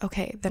want it?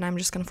 Okay, then I'm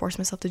just going to force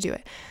myself to do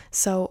it.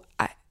 So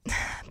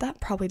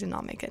that probably did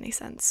not make any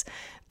sense.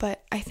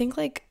 But I think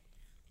like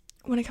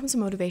when it comes to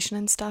motivation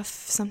and stuff,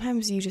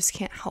 sometimes you just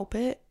can't help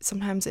it.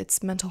 Sometimes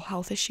it's mental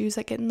health issues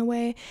that get in the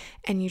way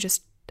and you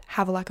just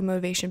have a lack of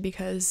motivation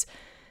because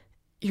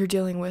you're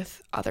dealing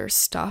with other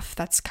stuff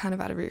that's kind of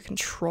out of your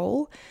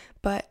control.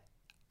 But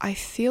I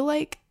feel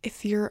like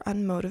if you're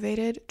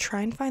unmotivated,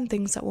 try and find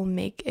things that will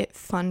make it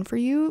fun for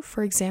you.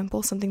 For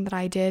example, something that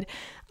I did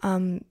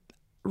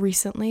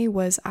recently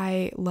was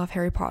I love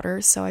Harry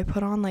Potter, so I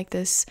put on like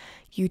this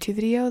YouTube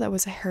video that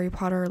was a Harry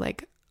Potter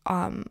like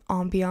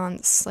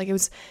ambiance, like it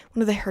was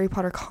one of the Harry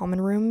Potter common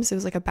rooms. It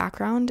was like a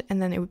background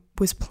and then it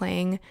was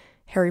playing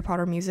Harry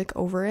Potter music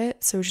over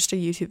it, so it was just a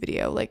YouTube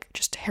video, like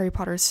just Harry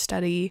Potter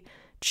study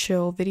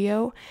chill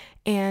video,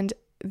 and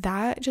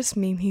that just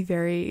made me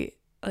very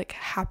like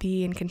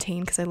happy and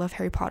contained because I love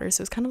Harry Potter.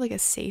 So it's kind of like a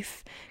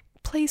safe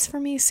place for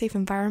me, safe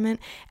environment,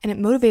 and it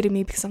motivated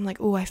me because I'm like,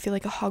 oh, I feel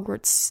like a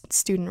Hogwarts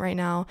student right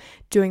now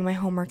doing my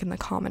homework in the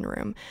common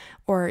room.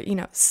 Or, you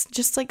know,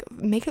 just like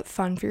make it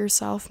fun for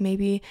yourself.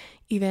 Maybe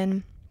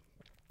even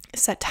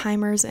set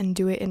timers and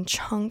do it in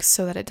chunks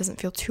so that it doesn't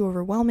feel too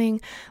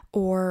overwhelming,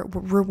 or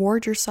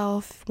reward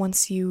yourself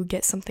once you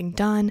get something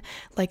done.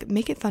 Like,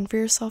 make it fun for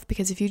yourself,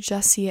 because if you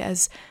just see it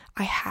as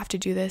I have to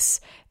do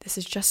this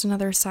is just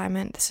another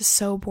assignment, this is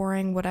so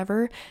boring,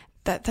 whatever,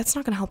 that's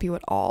not going to help you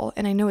at all.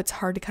 And I know it's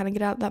hard to kind of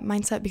get out of that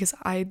mindset because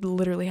I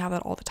literally have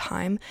that all the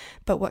time.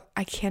 But what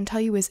I can tell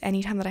you is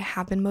anytime that I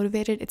have been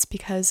motivated, it's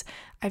because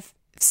I've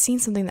seen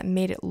something that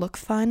made it look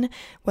fun,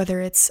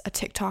 whether it's a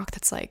TikTok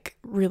that's like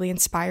really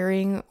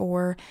inspiring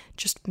or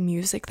just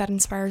music that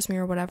inspires me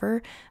or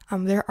whatever.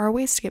 There are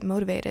ways to get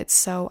motivated.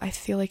 So I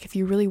feel like if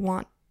you really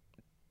want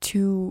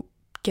to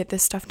get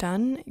this stuff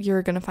done,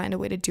 you're going to find a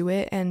way to do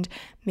it, and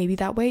maybe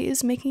that way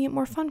is making it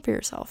more fun for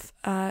yourself.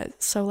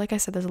 So like I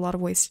said, there's a lot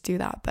of ways to do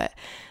that, but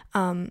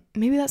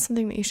maybe that's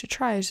something that you should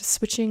try, is just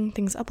switching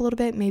things up a little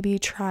bit. Maybe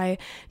try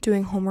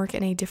doing homework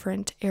in a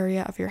different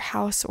area of your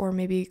house, or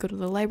maybe go to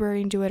the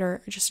library and do it,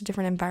 or just a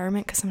different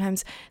environment, because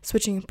sometimes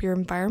switching up your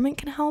environment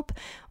can help,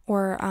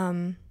 or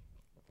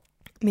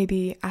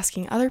maybe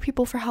asking other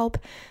people for help.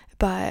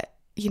 But,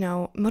 you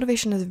know,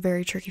 motivation is a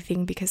very tricky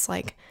thing because,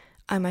 like,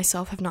 I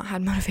myself have not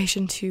had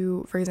motivation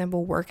to, for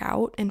example, work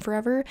out in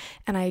forever,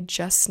 and I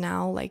just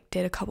now like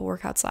did a couple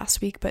workouts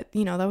last week, but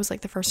you know, that was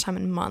like the first time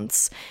in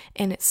months,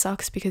 and it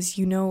sucks because,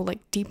 you know, like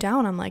deep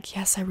down I'm like,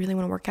 yes, I really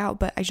want to work out,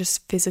 but I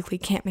just physically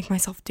can't make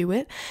myself do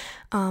it.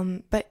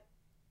 But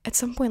at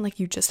some point, like,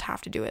 you just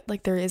have to do it.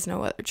 Like, there is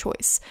no other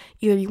choice.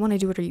 Either you want to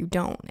do it or you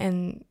don't.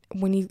 And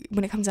when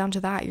it comes down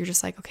to that, you're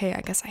just like, okay,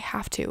 I guess I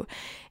have to.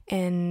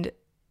 And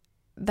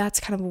that's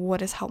kind of what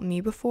has helped me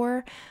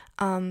before.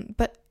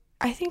 But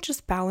I think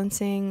just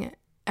balancing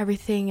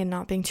everything and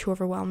not being too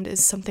overwhelmed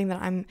is something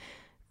that I'm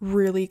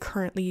really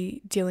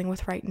currently dealing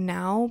with right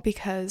now,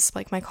 because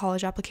like my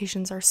college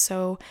applications are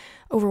so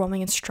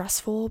overwhelming and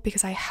stressful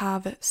because I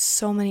have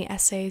so many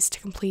essays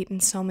to complete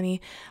and so many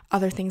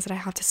other things that I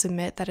have to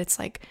submit that it's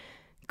like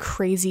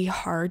crazy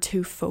hard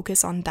to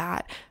focus on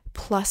that,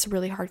 plus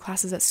really hard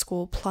classes at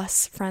school,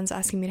 plus friends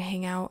asking me to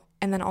hang out,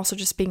 and then also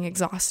just being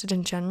exhausted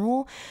in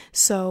general.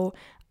 So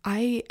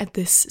at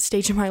this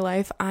stage of my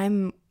life,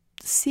 I'm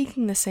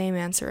seeking the same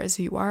answer as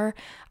you are.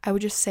 I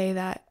would just say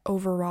that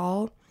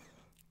overall,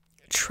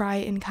 try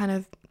and kind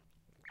of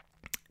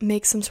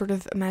make some sort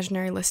of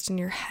imaginary list in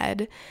your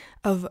head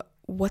of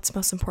what's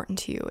most important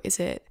to you. Is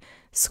it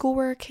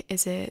schoolwork?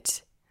 Is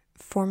it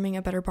forming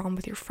a better bond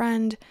with your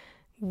friend?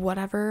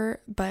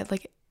 Whatever. But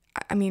like,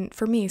 I mean,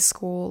 for me,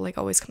 school like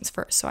always comes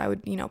first. So I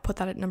would, you know, put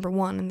that at number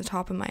one in the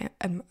top of my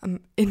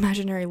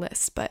imaginary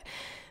list. But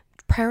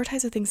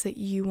prioritize the things that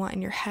you want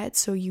in your head,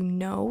 so you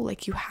know,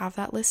 like, you have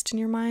that list in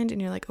your mind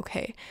and you're like,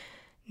 okay,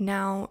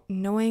 now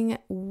knowing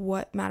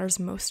what matters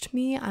most to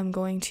me, I'm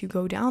going to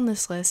go down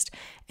this list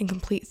and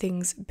complete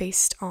things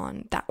based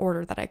on that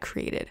order that I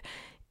created,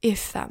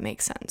 if that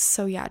makes sense.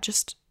 So yeah,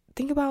 just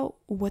think about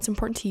what's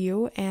important to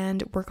you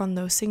and work on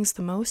those things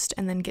the most,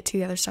 and then get to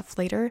the other stuff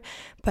later.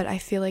 But I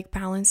feel like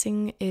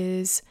balancing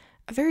is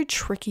a very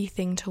tricky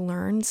thing to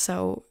learn.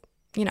 So,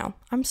 you know,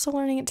 I'm still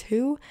learning it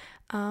too.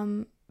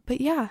 But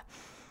yeah,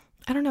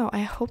 I don't know. I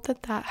hope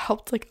that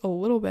helped like a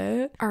little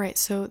bit. All right,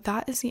 so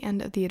that is the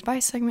end of the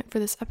advice segment for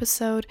this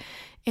episode.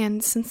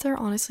 And since there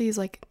honestly is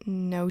like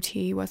no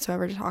tea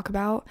whatsoever to talk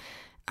about,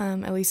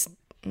 at least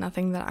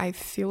nothing that I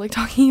feel like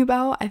talking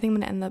about, I think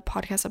I'm gonna end the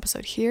podcast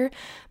episode here.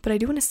 But I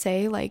do want to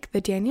say, like, the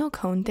Danielle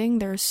Cohn thing,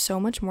 there's so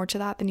much more to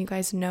that than you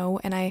guys know,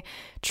 and I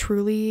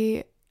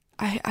truly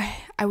I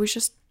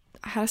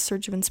had a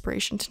surge of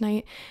inspiration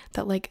tonight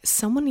that, like,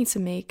 someone needs to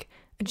make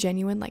a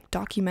genuine, like,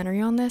 documentary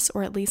on this,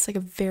 or at least like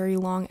a very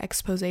long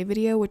expose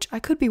video, which I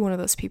could be one of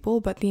those people,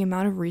 but the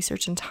amount of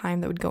research and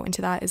time that would go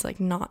into that is like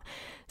not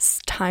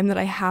time that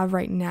I have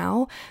right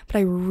now. But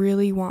I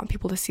really want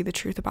people to see the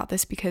truth about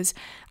this, because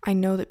I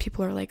know that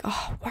people are like,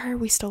 oh, why are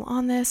we still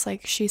on this?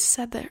 Like, she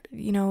said that,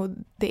 you know,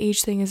 the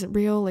age thing isn't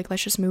real, like,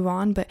 let's just move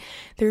on. But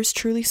there's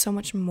truly so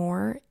much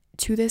more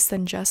to this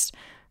than just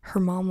her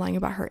mom lying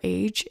about her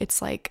age.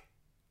 It's like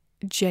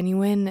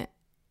genuine,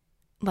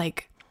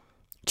 like,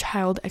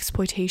 child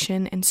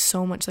exploitation and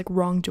so much like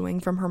wrongdoing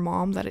from her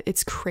mom that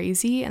it's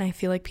crazy. And I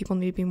feel like people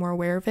need to be more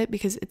aware of it,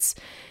 because it's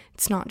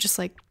not just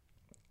like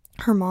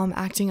her mom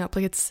acting up,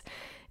 like it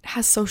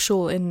has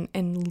social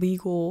and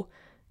legal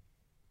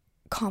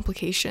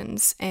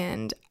complications,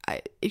 and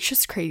it's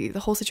just crazy. The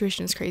whole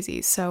situation is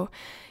crazy. So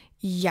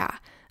yeah,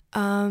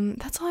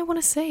 that's all I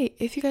want to say.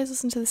 If you guys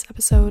listen to this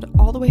episode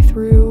all the way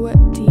through,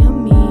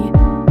 DM me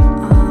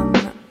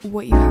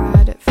what you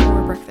had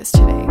for breakfast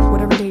today,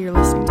 whatever day you're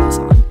listening to this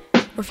on.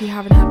 Or if you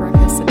haven't had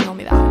breakfast, then tell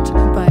me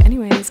that. But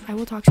anyways, I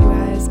will talk to you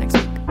guys next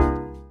week.